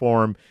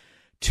platform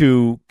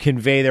to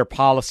convey their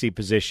policy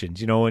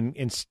positions. You know, in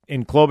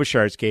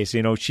Klobuchar's case,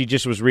 you know, she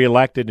just was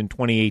reelected in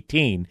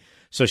 2018,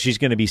 so she's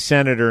going to be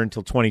senator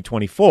until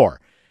 2024.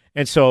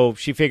 And so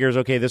she figures,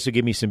 okay, this will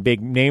give me some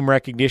big name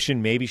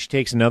recognition. Maybe she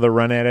takes another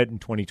run at it in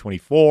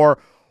 2024,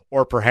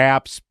 or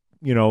perhaps,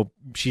 you know,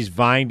 she's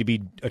vying to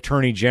be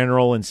attorney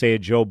general in, say, a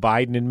Joe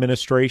Biden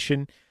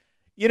administration.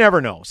 You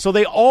never know. So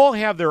they all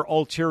have their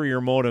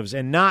ulterior motives,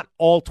 and not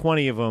all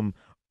 20 of them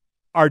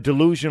are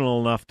delusional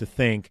enough to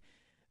think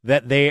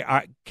that they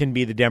can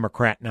be the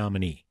Democrat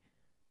nominee.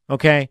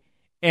 Okay?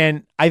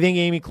 And I think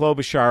Amy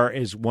Klobuchar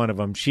is one of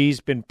them.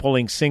 She's been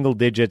pulling single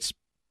digits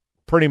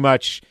pretty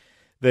much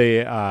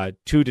the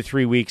 2 to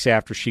 3 weeks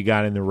after she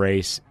got in the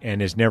race,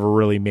 and has never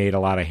really made a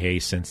lot of hay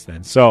since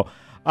then. So,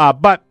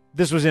 but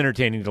this was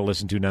entertaining to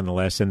listen to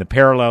nonetheless, and the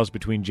parallels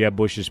between Jeb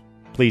Bush's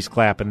please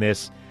clap and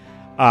this,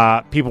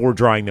 people were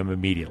drawing them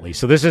immediately.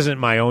 So this isn't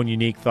my own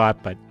unique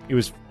thought, but it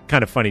was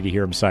kind of funny to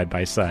hear them side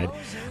by side.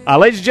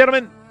 Ladies and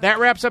gentlemen, that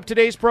wraps up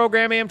today's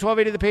program. AM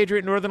 1280 The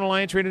Patriot, Northern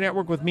Alliance Radio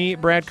Network with me,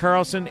 Brad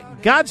Carlson.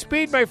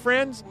 Godspeed, my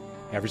friends.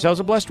 Have yourselves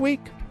a blessed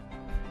week.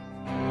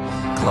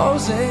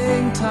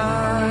 Closing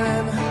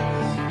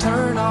time.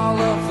 Turn all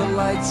of the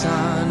lights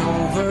on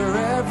over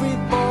every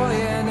boy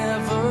and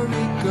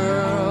every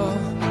girl.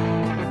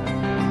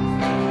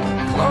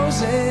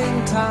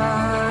 Closing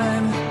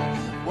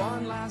time.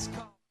 One last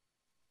call.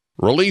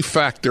 Relief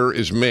Factor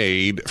is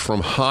made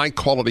from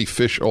high-quality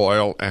fish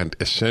oil and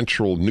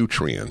essential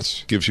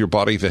nutrients. Gives your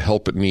body the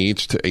help it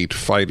needs to aid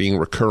fighting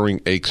recurring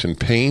aches and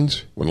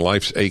pains. When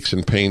life's aches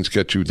and pains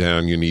get you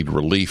down, you need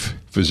relief.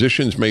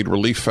 Physicians made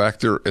Relief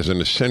Factor as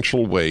an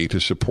essential way to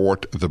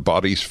support the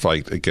body's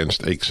fight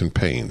against aches and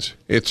pains.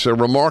 It's a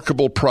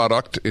remarkable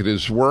product. It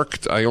has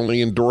worked. I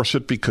only endorse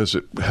it because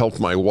it helped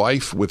my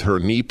wife with her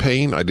knee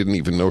pain. I didn't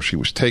even know she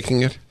was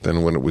taking it.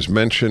 Then when it was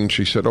mentioned,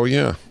 she said, oh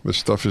yeah, this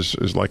stuff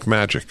is like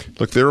magic.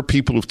 Look, there are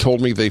people who've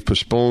told me they've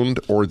postponed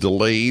or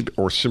delayed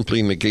or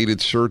simply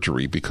negated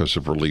surgery because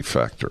of Relief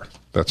Factor.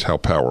 That's how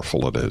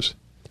powerful it is.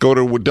 Go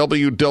to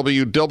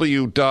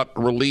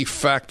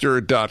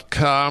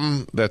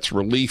www.relieffactor.com. That's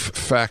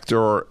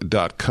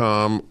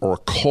relieffactor.com, or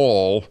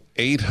call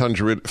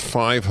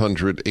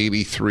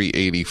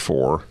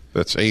 800-500-8384.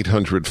 That's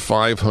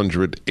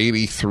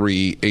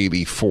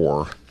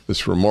 800-500-8384.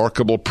 This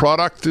remarkable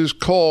product is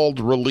called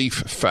Relief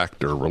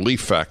Factor.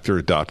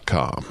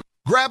 relieffactor.com.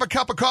 Grab a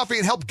cup of coffee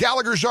and help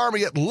Gallagher's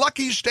Army at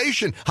Lucky's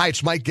Station. Hi,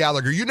 it's Mike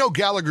Gallagher. You know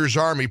Gallagher's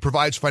Army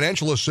provides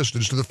financial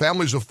assistance to the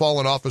families of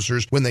fallen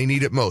officers when they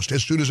need it most,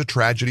 as soon as a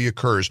tragedy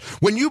occurs.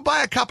 When you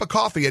buy a cup of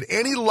coffee at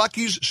any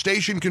Lucky's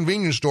Station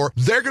convenience store,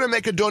 they're going to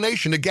make a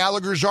donation to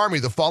Gallagher's Army,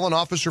 the Fallen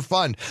Officer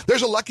Fund.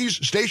 There's a Lucky's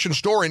Station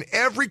store in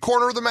every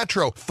corner of the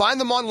metro. Find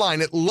them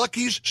online at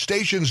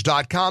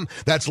luckystations.com.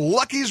 That's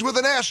Lucky's with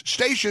an S,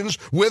 stations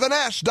with an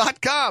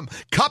S.com.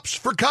 Cups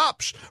for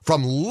cops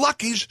from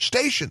Lucky's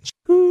Stations.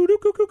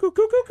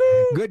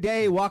 Good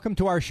day. Welcome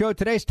to our show.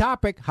 Today's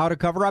topic, how to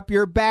cover up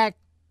your back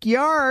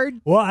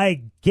backyard. Well,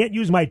 I can't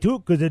use my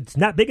toque because it's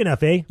not big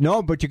enough, eh?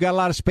 No, but you got a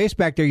lot of space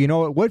back there. You know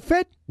what would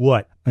fit?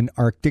 What? An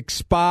Arctic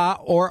spa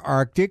or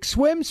Arctic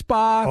swim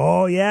spa.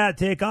 Oh, yeah,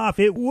 take off.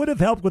 It would have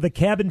helped with a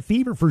cabin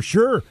fever for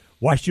sure.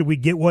 Why should we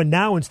get one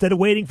now instead of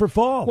waiting for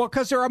fall? Well,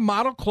 because there are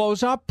model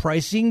closeout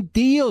pricing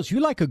deals. You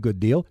like a good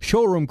deal.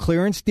 Showroom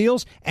clearance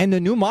deals. And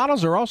the new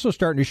models are also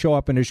starting to show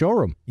up in the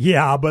showroom.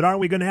 Yeah, but aren't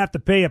we going to have to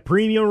pay a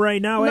premium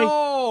right now, eh?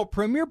 No,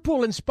 Premier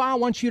Pool and Spa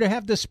wants you to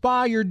have the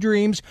spa your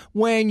dreams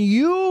when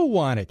you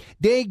want it.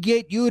 They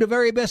get you the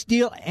very best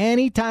deal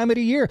any time of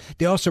the year.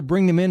 They also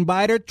bring them in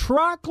by the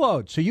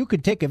truckload, so you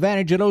can take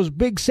advantage of those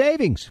big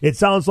savings. It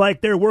sounds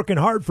like they're working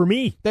hard for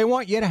me. They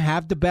want you to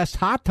have the best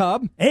hot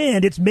tub.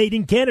 And it's made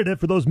in Canada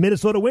for those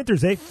Minnesota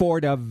winters, eh?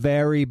 For the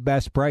very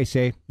best price,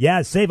 eh?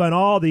 Yeah, save on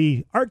all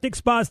the Arctic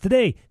spas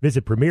today.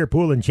 Visit Premier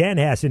Pool in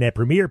Chanhassen at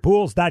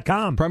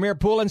premierpools.com. Premier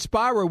Pool and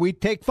Spa, where we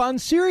take fun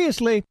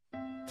seriously.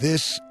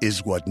 This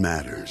is what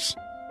matters.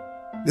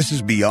 This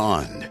is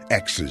beyond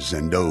X's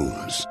and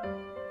O's.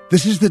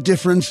 This is the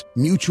difference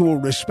mutual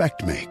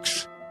respect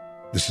makes.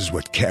 This is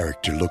what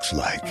character looks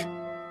like.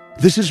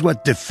 This is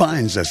what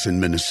defines us in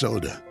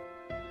Minnesota.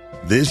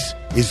 This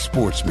is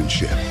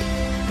sportsmanship.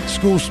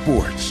 School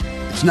sports.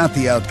 It's not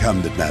the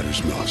outcome that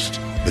matters most,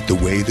 but the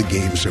way the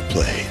games are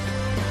played.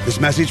 This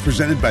message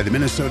presented by the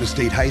Minnesota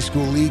State High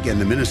School League and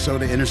the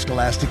Minnesota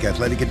Interscholastic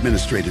Athletic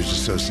Administrators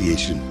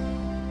Association.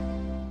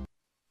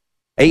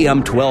 AM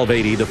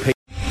 1280, the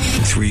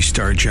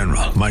Three-star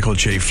General Michael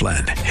J.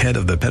 Flynn, head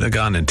of the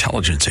Pentagon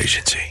Intelligence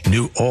Agency,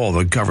 knew all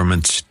the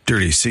government's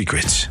dirty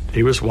secrets.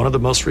 He was one of the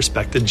most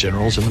respected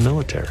generals in the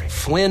military.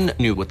 Flynn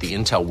knew what the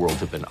intel world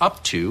had been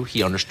up to.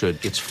 He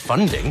understood its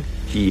funding.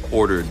 He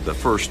ordered the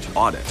first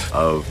audit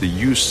of the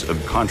use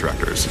of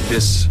contractors.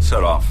 This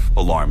set off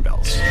alarm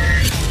bells.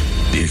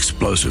 The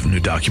explosive new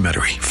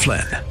documentary,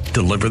 Flynn,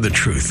 Deliver the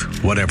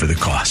Truth, Whatever the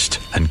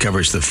Cost,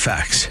 uncovers the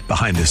facts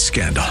behind this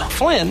scandal.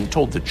 Flynn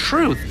told the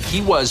truth.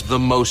 He was the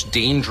most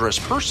dangerous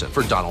person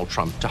for Donald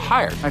Trump to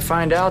hire. I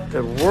find out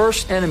the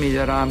worst enemy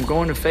that I'm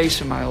going to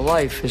face in my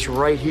life is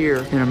right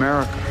here in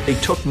America. They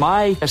took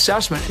my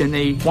assessment and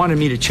they wanted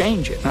me to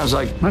change it. And I was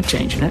like, I'm not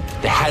changing it.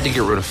 They had to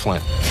get rid of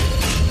Flynn.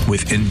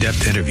 With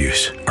in-depth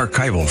interviews,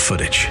 archival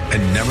footage,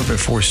 and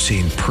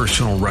never-before-seen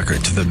personal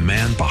records of the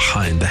man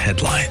behind the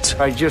headlines.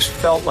 I just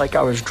felt like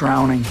I was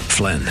drowning.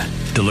 Flynn,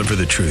 Deliver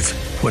the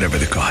Truth, Whatever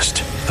the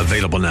Cost.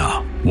 Available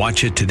now.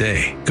 Watch it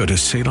today. Go to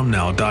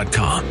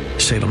salemnow.com.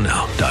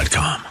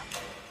 salemnow.com.